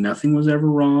happened. Like nothing was ever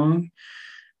wrong.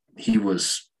 He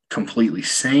was completely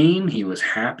sane. He was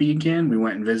happy again. We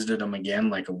went and visited him again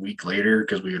like a week later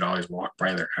because we would always walk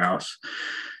by their house.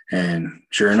 And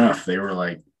sure enough, they were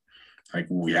like,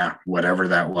 yeah, whatever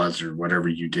that was or whatever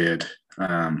you did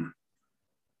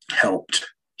helped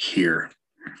here.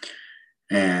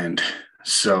 And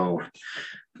so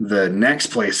the next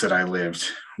place that I lived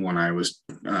when I was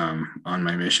on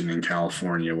my mission in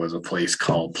California was a place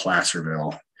called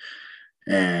Placerville.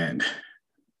 And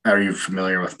are you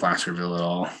familiar with Placerville at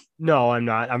all? No, I'm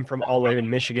not. I'm from all the way in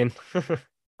Michigan.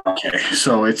 Okay,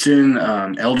 so it's in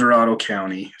El Dorado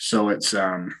County. So it's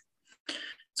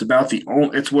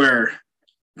it's where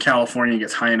California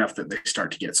gets high enough that they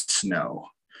start to get snow.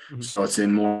 Mm-hmm. So it's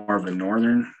in more of a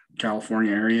northern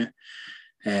California area.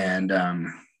 And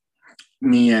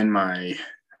me and my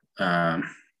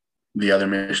the other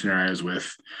missionary I was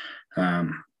with,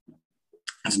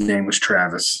 his name was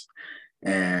Travis,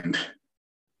 and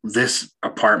this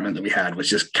apartment that we had was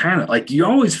just kind of like, you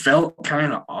always felt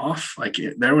kind of off, like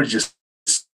there was just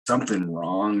something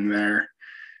wrong there,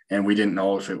 and we didn't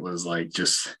know if it was like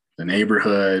just the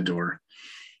neighborhood or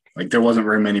like there wasn't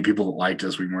very many people that liked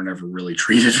us. We weren't ever really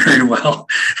treated very well.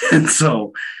 And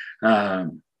so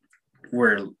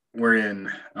we're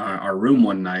in our room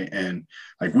one night, and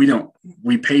like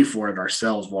we pay for it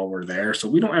ourselves while we're there, so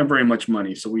we don't have very much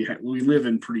money, so we live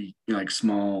in pretty like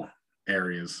small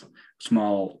areas,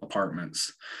 small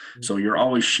apartments. Mm-hmm. So you're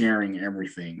always sharing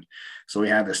everything. So we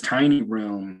had this tiny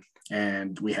room,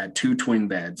 and we had 2 twin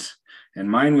beds, and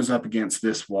mine was up against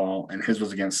this wall and his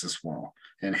was against this wall,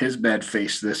 and his bed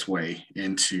faced this way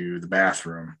into the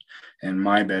bathroom, and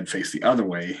my bed faced the other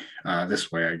way,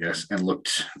 this way, I guess, and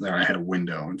looked there. I had a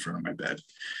window in front of my bed.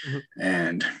 Mm-hmm.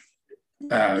 And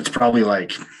it's probably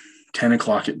like 10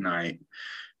 o'clock at night.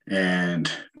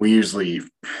 And we usually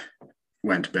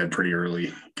went to bed pretty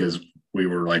early because we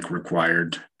were like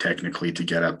required technically to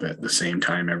get up at the same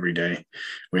time every day.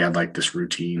 We had like this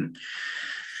routine.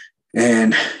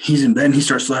 And he's in bed and he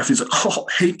starts laughing. He's like, oh,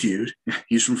 hey, dude.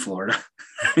 He's from Florida.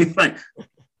 He's like,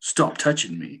 stop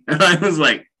touching me. And I was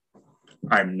like,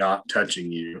 I'm not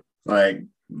touching you. Like,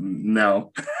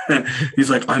 no. He's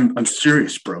like, I'm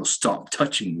serious, bro. Stop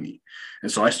touching me.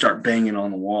 And so I start banging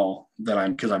on the wall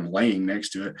because I'm laying next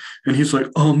to it. And he's like,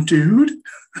 dude.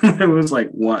 I was like,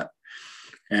 what?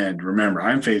 And remember,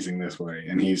 I'm facing this way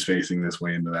and he's facing this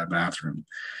way into that bathroom.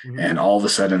 Mm-hmm. And all of a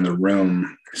sudden the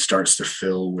room starts to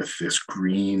fill with this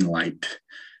green light.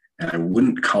 And I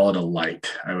wouldn't call it a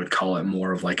light. I would call it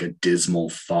more of like a dismal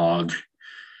fog,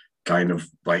 kind of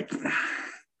like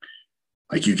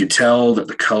you could tell that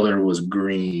the color was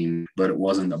green, but it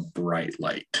wasn't a bright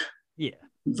light. Yeah.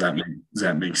 Does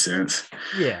that make sense?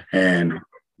 Yeah. And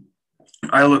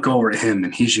I look over at him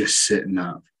and he's just sitting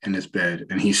up in his bed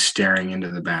and he's staring into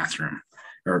the bathroom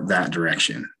or that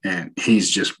direction. And he's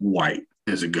just white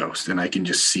as a ghost. And I can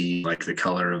just see like the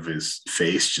color of his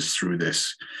face just through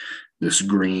this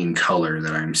green color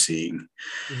that I'm seeing.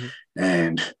 Mm-hmm.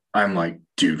 And I'm like,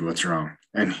 dude, what's wrong?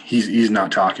 And he's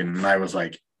not talking. And I was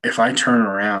like, if I turn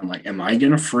around, like, am I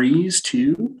going to freeze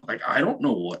too? Like, I don't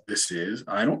know what this is.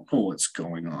 I don't know what's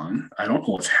going on. I don't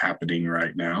know what's happening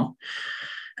right now.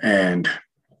 And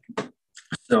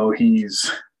so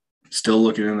he's still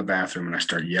looking in the bathroom, and I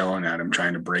start yelling at him,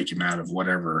 trying to break him out of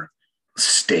whatever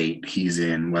state he's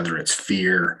in, whether it's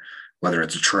fear, whether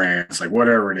it's a trance, like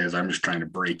whatever it is. I'm just trying to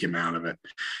break him out of it.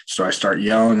 So I start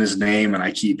yelling his name and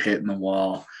I keep hitting the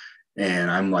wall.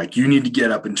 And I'm like, you need to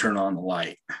get up and turn on the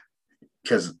light.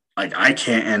 Because like I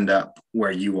can't end up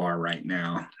where you are right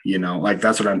now, like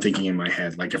that's what I'm thinking in my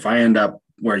head. Like if I end up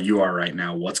where you are right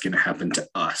now, what's going to happen to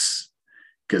us?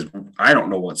 Because I don't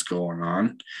know what's going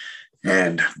on.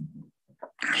 And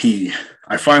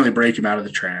I finally break him out of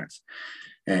the trance,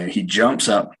 and he jumps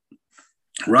up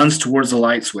runs towards the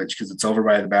light switch because it's over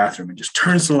by the bathroom and just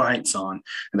turns the lights on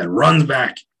and then runs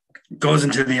back, goes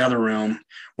into the other room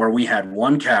where we had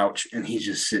one couch, and he's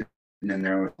just sitting in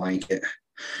there with a blanket.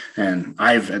 And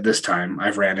at this time,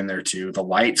 I've ran in there too. The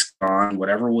light's gone.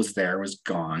 Whatever was there was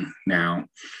gone. Now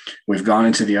we've gone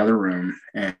into the other room,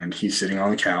 and he's sitting on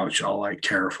the couch, all like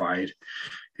terrified.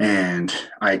 And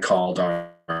I called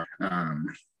our,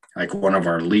 like one of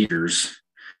our leaders.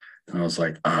 I was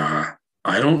like, I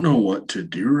don't know what to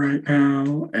do right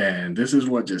now. And this is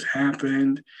what just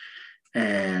happened.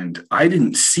 And I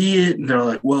didn't see it. And they're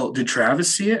like, well, did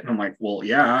Travis see it? And I'm like, well,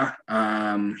 yeah,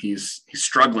 he's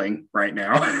struggling right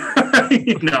now,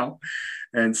 you know?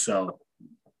 And so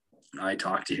I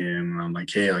talked to him, and I'm like,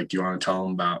 hey, like, do you want to tell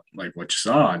him about like what you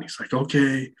saw? And he's like,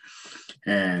 okay.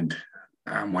 And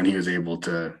when he was able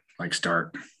to like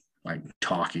start like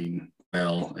talking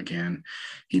well again,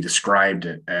 he described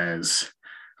it as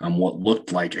what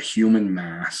looked like a human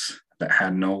mass that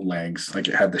had no legs. Like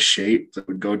it had the shape that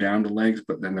would go down to legs,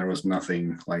 but then there was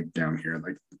nothing like down here.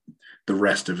 Like the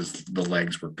rest of the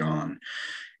legs were gone.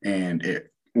 And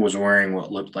it was wearing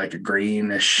what looked like a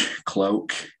greenish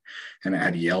cloak, and it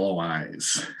had yellow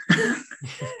eyes.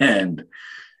 And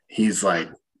he's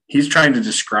trying to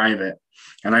describe it.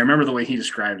 And I remember the way he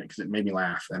described it because it made me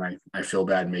laugh. And I feel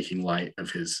bad making light of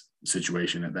his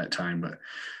situation at that time. But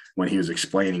when he was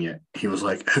explaining it, he was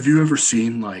like, have you ever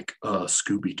seen like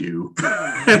Scooby-Doo?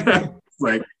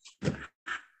 Like, I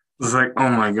was like, oh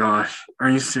my gosh, are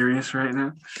you serious right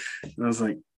now? And I was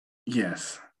like,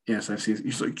 yes, I've seen it.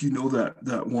 He's like, you know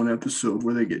that one episode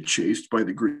where they get chased by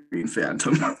the Green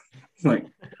Phantom? Like,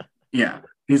 yeah.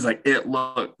 He's like, it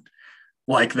looked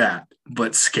like that,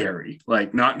 but scary,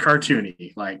 like not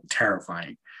cartoony, like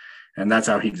terrifying. And that's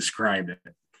how he described it.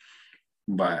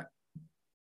 But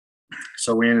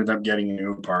so we ended up getting a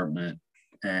new apartment,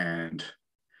 and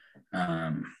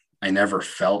I never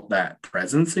felt that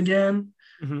presence again.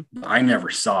 Mm-hmm. I never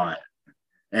saw it.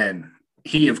 And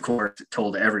he, of course,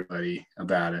 told everybody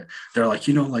about it. They're like,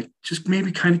 like just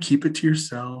maybe kind of keep it to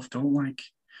yourself. Don't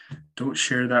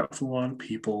share that with a lot of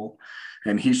people.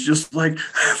 And he's just like,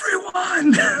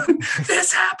 everyone,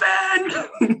 this happened.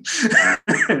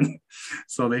 And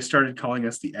so they started calling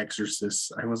us the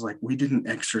exorcists. I was like, we didn't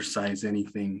exorcise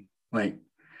anything. Like,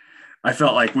 I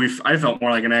felt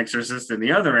more like an exorcist in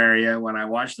the other area when I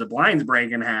watched the blinds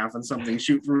break in half and something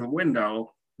shoot through the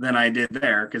window than I did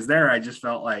there. Because there I just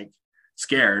felt like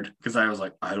scared because I was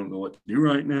like, I don't know what to do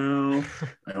right now.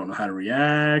 I don't know how to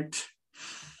react.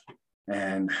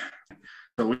 And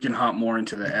so we can hop more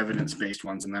into the evidence-based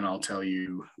ones, and then I'll tell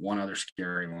you one other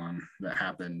scary one that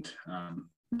happened.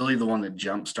 Really the one that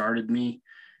jump-started me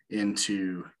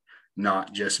into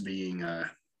not just being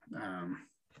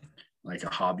like a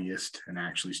hobbyist and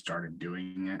actually started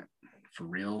doing it for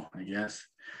real, I guess.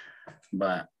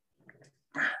 But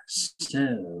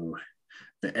so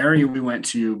the area we went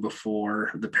to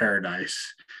before the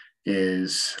Paradise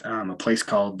is a place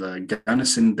called the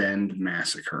Gunnison Bend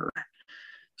Massacre.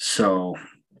 So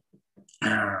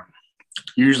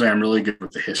usually I'm really good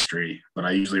with the history, but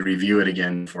I usually review it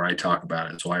again before I talk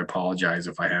about it. So I apologize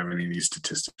if I have any of these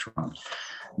statistics wrong.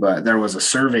 But there was a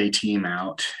survey team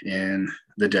out in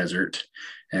the desert,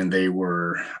 and they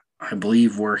were, I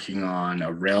believe, working on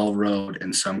a railroad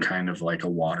and some kind of like a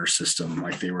water system.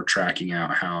 Like they were tracking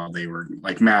out how they were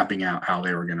like mapping out how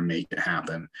they were going to make it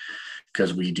happen.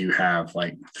 Because we do have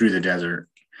like through the desert,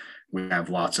 we have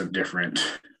lots of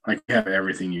different, like we have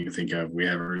everything you can think of. We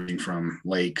have everything from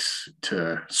lakes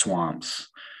to swamps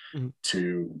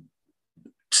to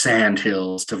sand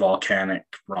hills to volcanic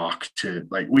rock to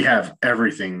like, we have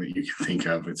everything that you can think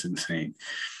of. It's insane.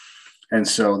 And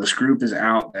so this group is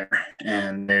out there,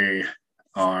 and they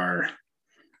are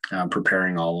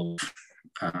preparing all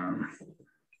of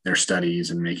their studies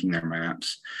and making their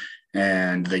maps,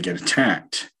 and they get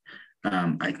attacked.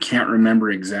 I can't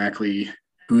remember exactly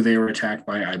who they were attacked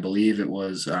by. I believe it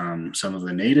was some of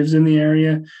the natives in the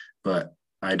area, but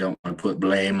I don't want to put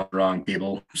blame on the wrong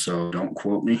people, so don't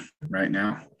quote me right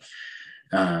now.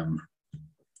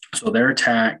 So they're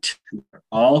attacked,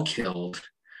 all killed,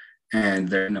 and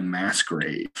they're in a mass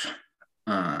grave.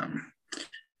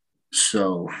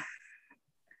 So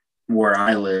where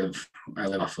I live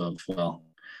off of, well,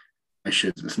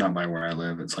 it's not by where I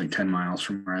live. It's like 10 miles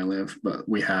from where I live, but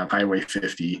we have Highway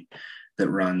 50 that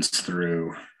runs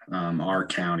through our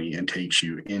county and takes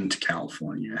you into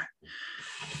California,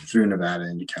 through Nevada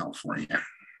into California.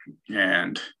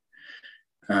 And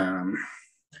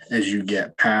as you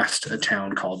get past a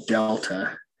town called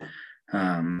Delta,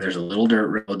 there's a little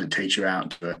dirt road that takes you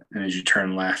out to it. And as you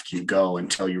turn left, you go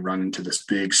until you run into this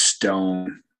big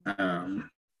stone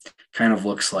kind of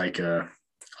looks like a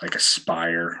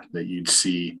spire that you'd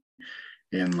see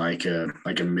in like a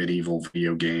medieval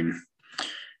video game.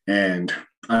 And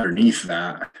underneath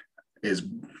that is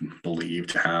believed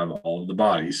to have all of the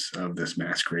bodies of this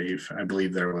mass grave. I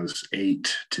believe there was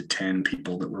 8 to 10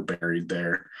 people that were buried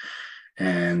there.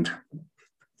 And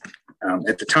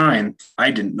at the time, I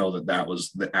didn't know that that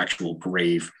was the actual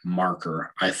grave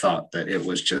marker. I thought that it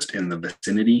was just in the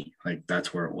vicinity, like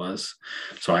that's where it was.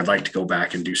 So I'd like to go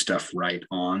back and do stuff right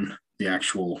on the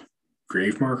actual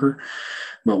grave marker.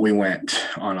 But we went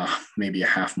on maybe a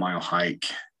half-mile hike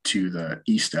to the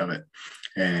east of it.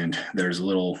 And there's a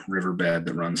little riverbed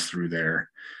that runs through there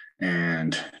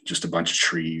and just a bunch of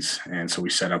trees. And so we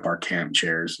set up our camp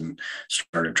chairs and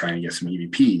started trying to get some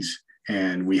EVPs.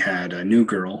 And we had a new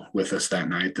girl with us that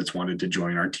night that's wanted to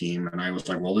join our team. And I was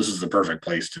like, well, this is the perfect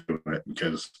place to do it,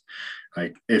 because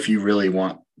like, if you really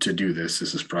want to do this,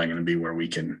 this is probably going to be where we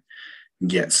can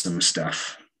get some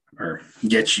stuff, or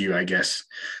get you, I guess,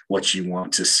 what you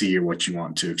want to see or what you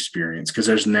want to experience. Because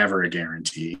there's never a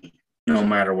guarantee. No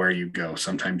matter where you go,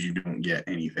 sometimes you don't get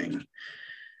anything.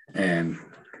 And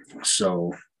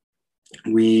so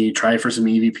we try for some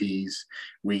EVPs.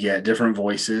 We get different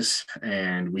voices,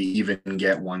 and we even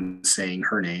get one saying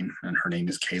her name, and her name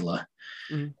is Kayla.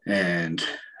 Mm-hmm. And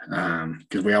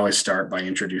because we always start by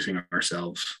introducing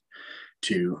ourselves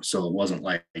too. So it wasn't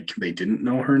like they didn't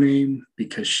know her name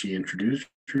because she introduced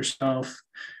herself.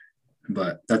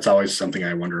 But that's always something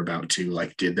I wonder about too.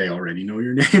 Like, did they already know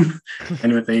your name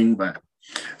kind of a thing? But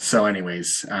so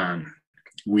anyways,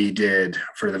 we did,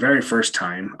 for the very first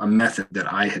time, a method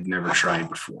that I had never tried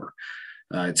before.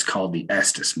 It's called the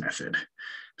Estes method.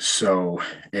 So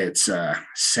it's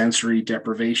sensory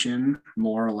deprivation,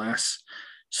 more or less.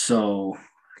 So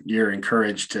you're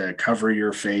encouraged to cover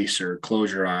your face or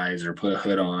close your eyes or put a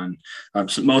hood on.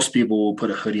 So most people will put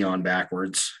a hoodie on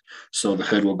backwards, so the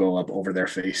hood will go up over their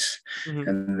face. Mm-hmm.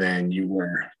 And then you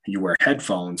wear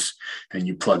headphones, and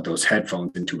you plug those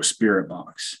headphones into a spirit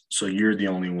box. So you're the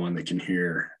only one that can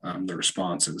hear the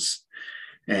responses.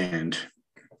 And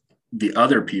the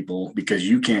other people, because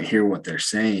you can't hear what they're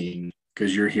saying,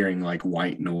 because you're hearing like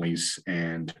white noise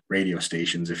and radio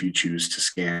stations if you choose to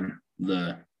scan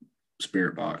the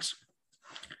spirit box.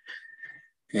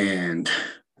 And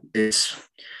it's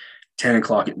 10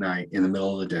 o'clock at night in the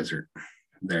middle of the desert.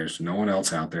 There's no one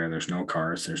else out there. There's no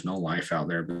cars. There's no life out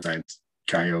there besides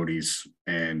coyotes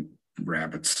and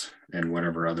rabbits and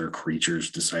whatever other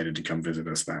creatures decided to come visit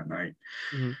us that night.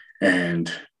 Mm-hmm.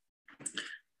 And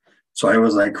so I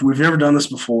was like, we've never done this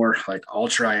before. Like, I'll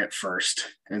try it first.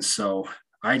 And so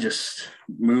I just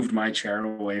moved my chair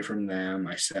away from them.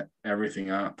 I set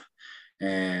everything up,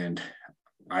 and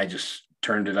I just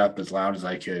turned it up as loud as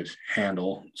I could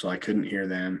handle, so I couldn't hear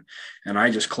them. And I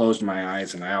just closed my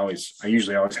eyes, and I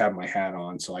usually always have my hat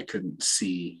on, so I couldn't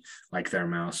see like their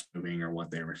mouths moving or what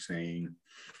they were saying.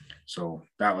 So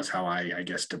that was how I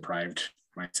guess deprived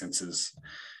my senses.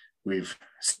 We've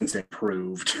since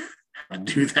improved how to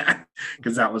do that,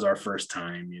 because that was our first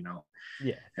time,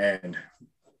 Yeah. And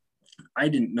I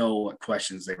didn't know what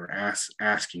questions they were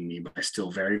asking me, but I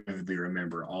still very vividly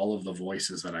remember all of the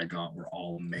voices that I got were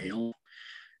all male.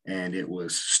 And it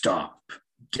was, stop,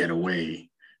 get away,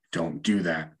 don't do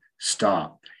that,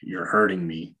 stop, you're hurting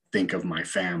me, think of my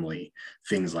family,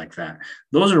 things like that.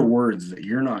 Those are words that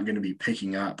you're not going to be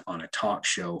picking up on a talk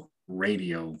show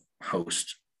radio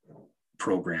host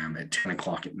program at 10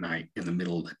 o'clock at night in the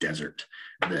middle of the desert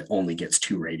that only gets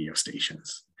 2 radio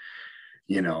stations.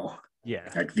 Yeah.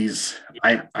 Like these,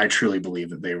 I truly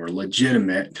believe that they were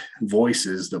legitimate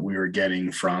voices that we were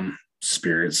getting from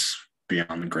spirits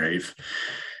beyond the grave.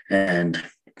 And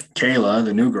Kayla,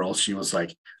 the new girl, she was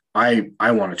like, I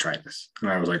want to try this. And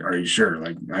I was like, are you sure?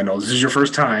 Like, I know this is your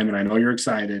first time and I know you're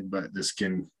excited, but this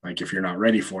can, like, if you're not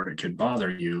ready for it, it could bother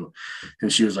you.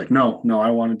 And she was like, no, I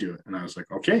want to do it. And I was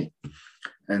like, okay.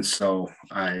 And so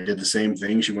I did the same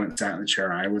thing. She went and sat in the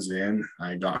chair I was in.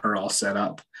 I got her all set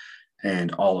up.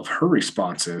 And all of her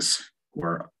responses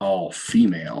were all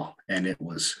female, and it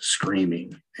was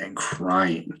screaming and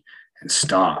crying and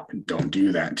stop and don't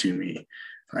do that to me,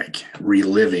 like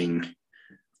reliving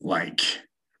like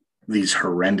these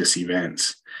horrendous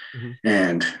events. Mm-hmm.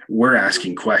 And we're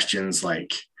asking questions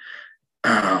like,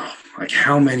 oh, like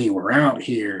how many were out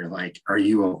here? Like, are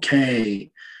you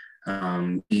okay?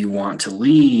 Do you want to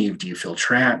leave? Do you feel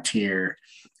trapped here?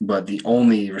 But the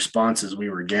only responses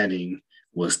we were getting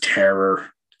was terror,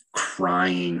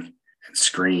 crying, and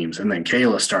screams. And then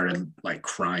Kayla started like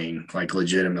crying, like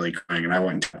legitimately crying. And I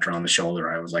went and tapped her on the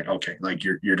shoulder. I was like, okay, like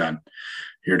you're done.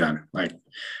 You're done. Like,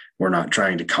 we're not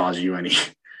trying to cause you any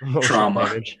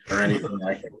trauma or anything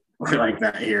like it. like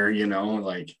that here,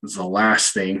 like it's the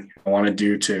last thing I want to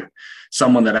do to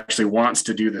someone that actually wants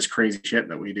to do this crazy shit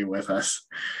that we do with us.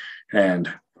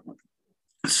 And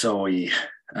so we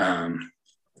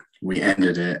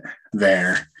ended it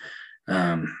there.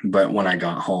 But when I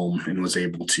got home and was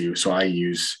able to, so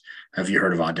have you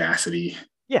heard of Audacity?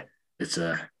 Yeah. It's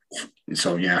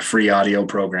free audio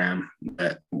program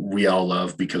that we all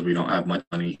love because we don't have much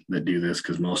money that do this,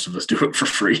 because most of us do it for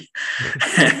free.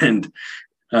 And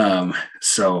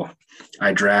so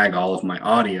I drag all of my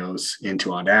audios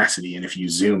into Audacity. And if you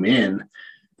zoom in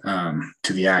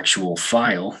to the actual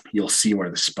file, you'll see where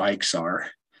the spikes are.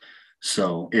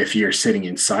 So if you're sitting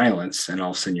in silence and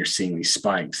all of a sudden you're seeing these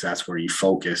spikes, that's where you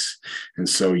focus. And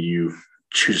so you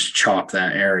just chop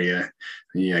that area,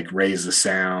 and you like raise the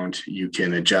sound. You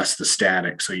can adjust the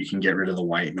static so you can get rid of the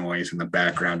white noise in the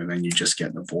background, and then you just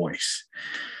get the voice.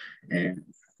 And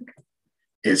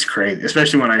it's crazy,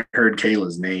 especially when I heard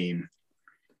Kayla's name.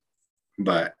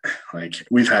 But like,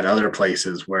 we've had other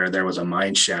places where there was a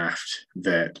mine shaft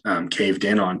that caved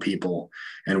in on people,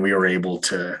 and we were able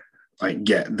to like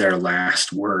get their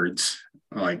last words,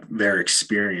 like their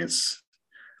experience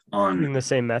on In the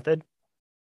same method?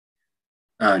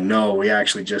 No, we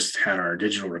actually just had our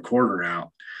digital recorder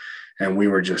out, and we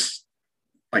were just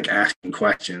like asking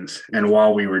questions. And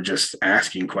while we were just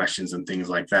asking questions and things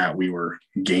like that, we were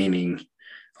gaining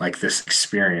like this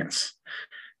experience.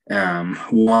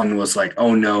 One was like,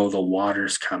 "Oh no, the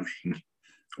water's coming,"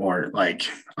 or like,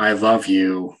 "I love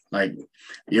you." Like,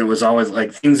 it was always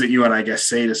like things that you would, I guess,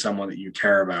 say to someone that you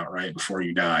care about right before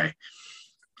you die.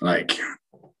 Like,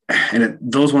 and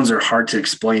those ones are hard to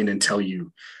explain until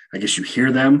you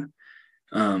hear them.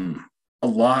 A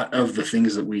lot of the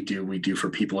things that we do for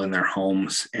people in their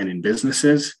homes and in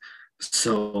businesses.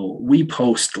 So we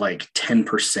post like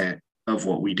 10% of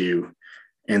what we do,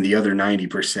 and the other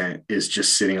 90% is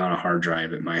just sitting on a hard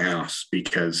drive at my house,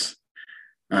 because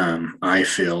I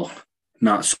feel,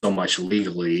 not so much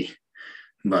legally,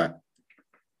 but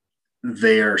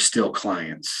they are still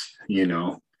clients,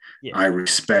 Yeah. I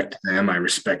respect them. I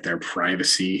respect their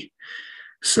privacy.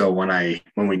 So when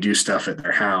we do stuff at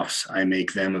their house, I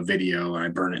make them a video and I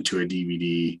burn it to a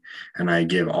DVD and I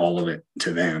give all of it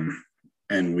to them.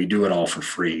 And we do it all for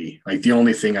free. Like, the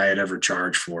only thing I had ever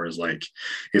charged for is like,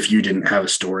 if you didn't have a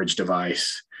storage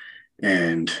device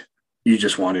and you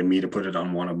just wanted me to put it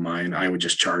on one of mine, I would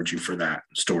just charge you for that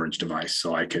storage device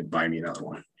so I could buy me another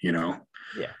one, Yeah.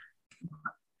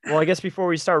 Well, I guess before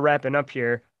we start wrapping up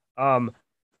here,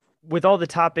 with all the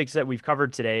topics that we've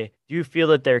covered today, do you feel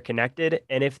that they're connected?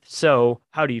 And if so,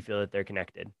 how do you feel that they're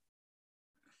connected?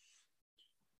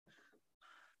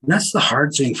 That's the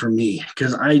hard thing for me,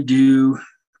 because I do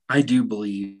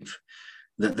believe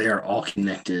that they are all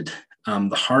connected.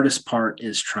 The hardest part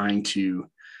is trying to,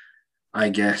 I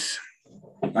guess,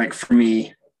 like for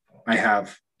me, I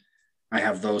have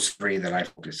those three that I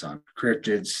focus on: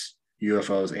 cryptids,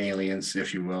 UFOs, aliens,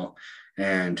 if you will,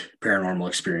 and paranormal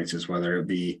experiences, whether it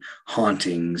be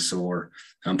hauntings or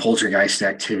poltergeist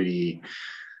activity.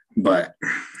 But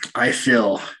I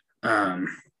feel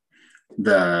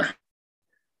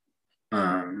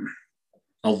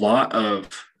a lot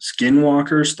of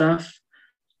skinwalker stuff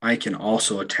I can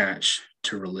also attach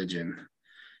to religion.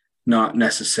 Not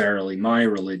necessarily my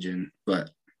religion, but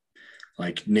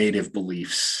like native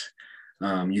beliefs.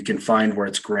 You can find where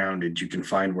it's grounded. You can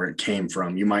find where it came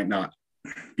from. You might not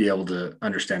be able to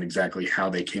understand exactly how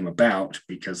they came about,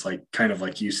 because kind of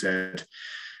like you said,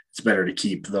 it's better to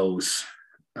keep those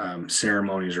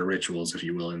ceremonies or rituals, if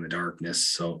you will, in the darkness,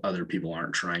 so other people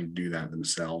aren't trying to do that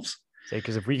themselves.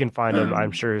 Because if we can find them,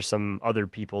 I'm sure some other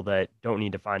people that don't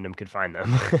need to find them could find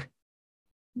them.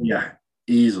 Yeah,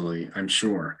 easily, I'm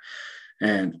sure.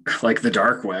 And like the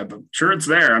dark web, I'm sure it's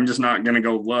there. I'm just not going to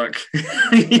go look.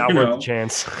 Not worth the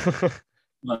chance.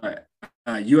 But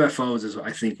UFOs is,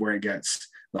 I think, where it gets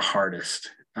the hardest.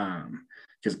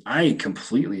 Because I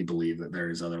completely believe that there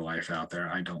is other life out there.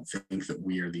 I don't think that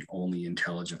we are the only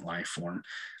intelligent life form.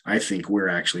 I think we're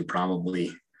actually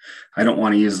probably, I don't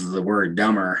want to use the word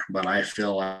dumber, but I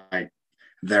feel like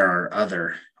there are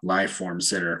other life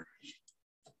forms that are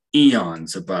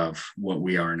eons above what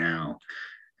we are now.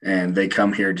 And they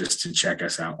come here just to check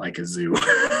us out like a zoo.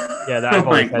 Yeah, I've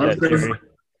always had that theory.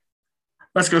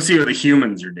 Let's go see what the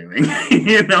humans are doing.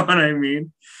 You know what I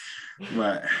mean?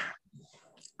 But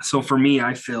so for me,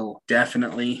 I feel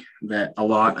definitely that a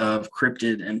lot of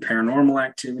cryptid and paranormal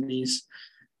activities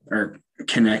are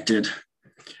connected.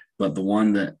 But the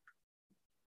one that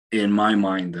in my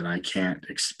mind that I can't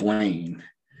explain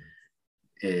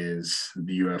is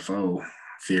the UFO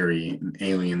theory,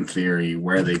 alien theory,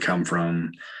 where they come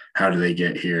from, how do they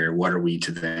get here, what are we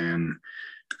to them,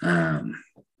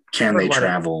 can they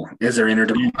travel, is there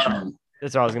interdimensional?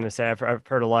 That's what I was going to say. I've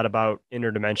heard a lot about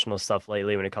interdimensional stuff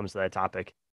lately when it comes to that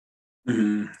topic.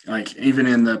 Like even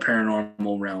in the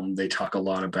paranormal realm, they talk a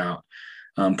lot about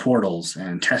portals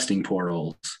and testing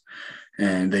portals.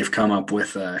 And they've come up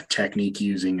with a technique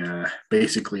using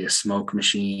basically a smoke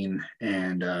machine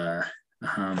and what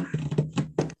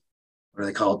are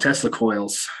they called? Tesla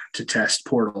coils to test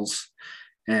portals.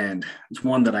 And it's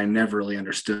one that I never really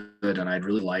understood, and I'd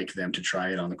really like them to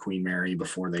try it on the Queen Mary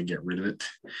before they get rid of it.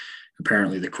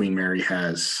 Apparently, the Queen Mary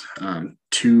has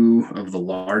two of the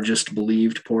largest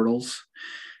believed portals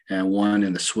and one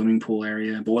in the swimming pool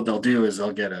area. But what they'll do is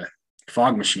they'll get a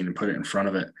fog machine and put it in front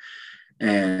of it,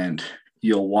 and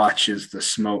you'll watch as the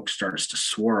smoke starts to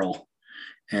swirl,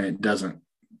 and it doesn't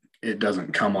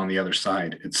come on the other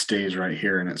side. It stays right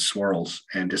here, and it swirls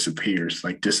and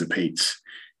dissipates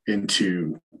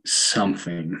into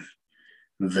something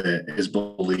that is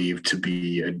believed to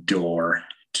be a door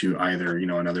to either,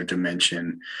 another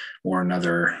dimension or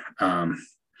another, I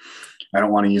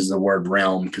don't want to use the word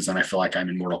realm because then I feel like I'm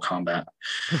in Mortal Kombat,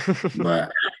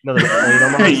 but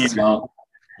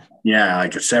yeah,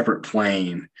 like a separate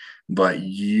plane, but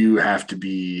you have to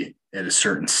be at a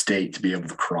certain state to be able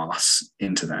to cross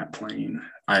into that plane.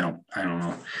 I don't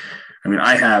know. I mean,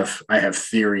 I have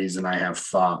theories and I have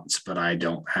thoughts, but I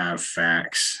don't have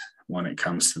facts when it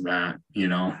comes to that.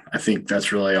 I think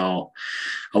that's really all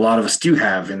a lot of us do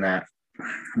have in that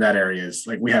area is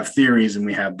like we have theories and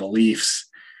we have beliefs,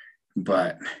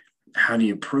 but how do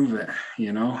you prove it?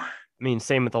 I mean,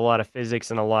 same with a lot of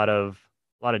physics and a lot of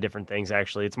different things.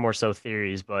 Actually, it's more so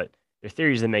theories, but they're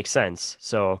theories that make sense.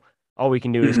 So all we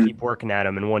can do is keep working at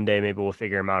them, and one day maybe we'll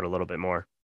figure them out a little bit more.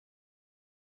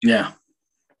 Yeah.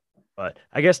 But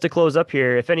I guess to close up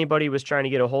here, if anybody was trying to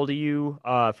get a hold of you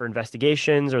for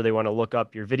investigations, or they want to look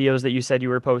up your videos that you said you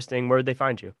were posting, where would they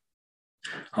find you?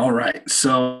 All right.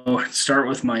 So start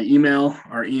with my email.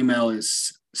 Our email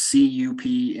is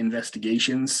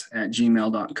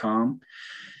cupinvestigations@gmail.com.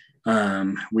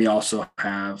 We also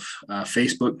have a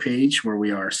Facebook page where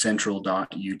we are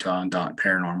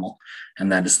central.utah.paranormal,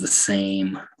 and that is the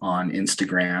same on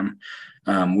Instagram.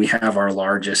 We have our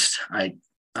largest,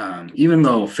 even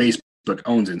though Facebook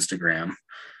owns Instagram,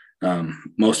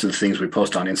 most of the things we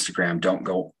post on Instagram don't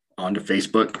go onto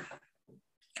Facebook.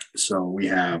 So we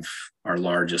have our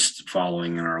largest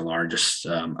following and our largest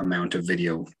amount of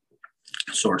video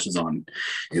sources on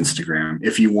Instagram.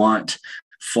 If you want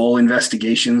full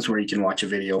investigations where you can watch a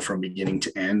video from beginning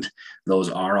to end, those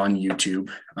are on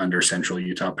YouTube under Central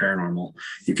Utah Paranormal.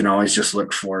 You can always just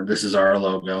look for, this is our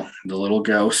logo, the little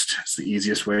ghost. It's the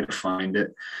easiest way to find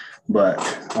it. But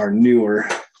our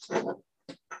newest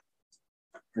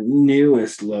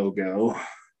logo,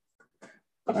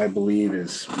 I believe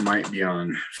might be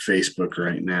on Facebook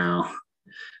right now,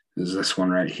 is this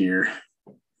one right here.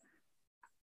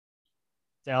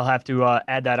 I'll have to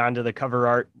add that onto the cover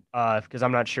art because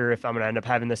I'm not sure if I'm going to end up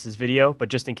having this as video, but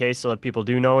just in case, so that people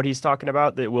do know what he's talking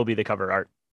about, that will be the cover art.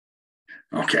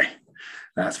 Okay,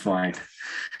 that's fine.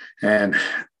 And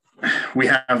we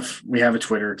have a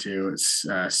Twitter too. It's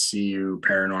CU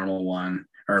Paranormal One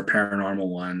or Paranormal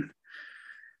One,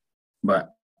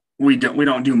 but we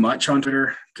don't do much on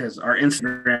Twitter because our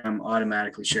Instagram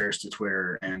automatically shares to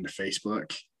Twitter and to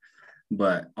Facebook.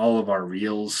 But all of our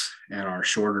reels and our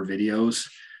shorter videos,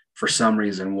 for some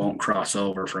reason, won't cross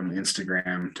over from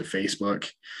Instagram to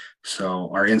Facebook. So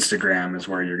our Instagram is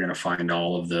where you're going to find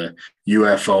all of the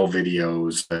UFO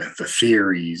videos, the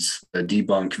theories, the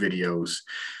debunk videos.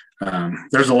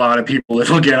 There's a lot of people that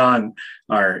will get on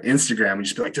our Instagram and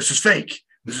just be like, this is fake.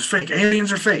 This is fake.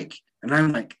 Aliens are fake. And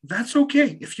I'm like, that's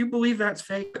okay. If you believe that's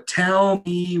fake, but tell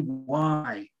me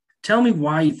why. Tell me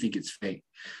why you think it's fake.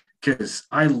 Because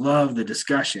I love the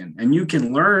discussion, and you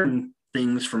can learn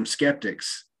things from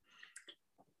skeptics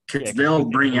because they'll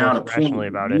bring out a point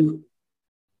about it.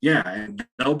 Yeah, and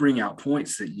they'll bring out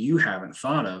points that you haven't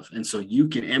thought of, and so you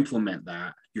can implement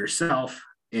that yourself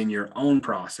in your own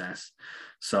process.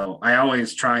 So I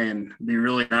always try and be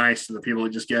really nice to the people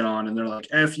that just get on and they're like,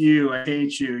 F you, I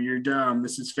hate you, you're dumb,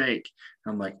 this is fake.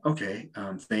 I'm like, okay,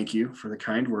 thank you for the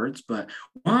kind words, but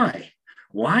why?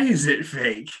 Why is it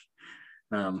fake?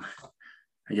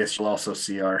 I guess you'll also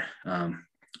see I'm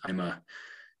a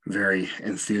very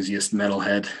enthusiast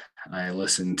metalhead. I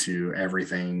listen to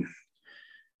everything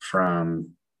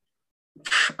from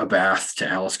Abath to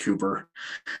Alice Cooper,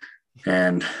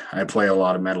 and I play a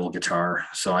lot of metal guitar,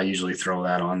 so I usually throw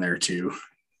that on there too.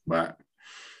 But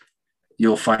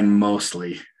you'll find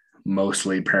mostly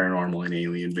mostly paranormal and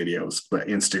alien videos, but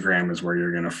Instagram is where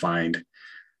you're going to find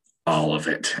all of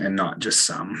it and not just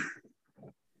some.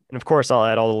 And of course, I'll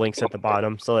add all the links at the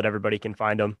bottom so that everybody can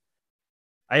find them.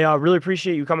 I really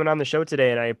appreciate you coming on the show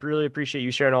today, and I really appreciate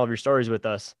you sharing all of your stories with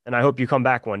us. And I hope you come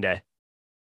back one day.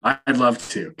 I'd love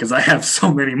to, because I have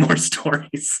so many more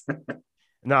stories.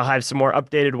 And I'll have some more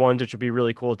updated ones, which would be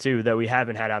really cool too, that we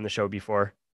haven't had on the show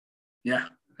before. Yeah,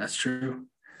 that's true.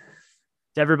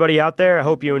 To everybody out there, I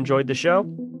hope you enjoyed the show,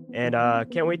 and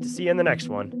can't wait to see you in the next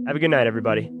one. Have a good night,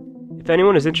 everybody. If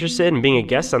anyone is interested in being a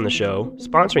guest on the show,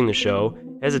 sponsoring the show,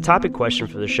 has a topic question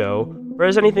for the show, or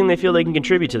has anything they feel they can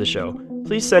contribute to the show,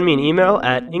 please send me an email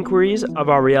at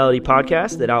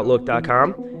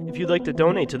inquiriesofourrealitypodcast@outlook.com. If you'd like to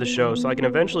donate to the show so I can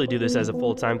eventually do this as a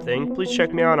full-time thing, please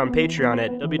check me out on Patreon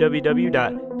at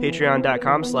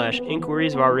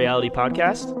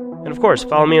www.patreon.com/inquiriesofourrealitypodcast. And of course,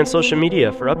 follow me on social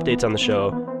media for updates on the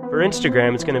show. For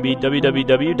Instagram, it's going to be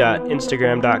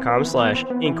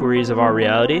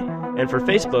www.instagram.com/inquiriesofourreality. And for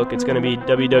Facebook, it's going to be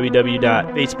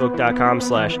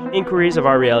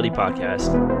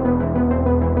www.facebook.com/inquiriesofourrealitypodcast.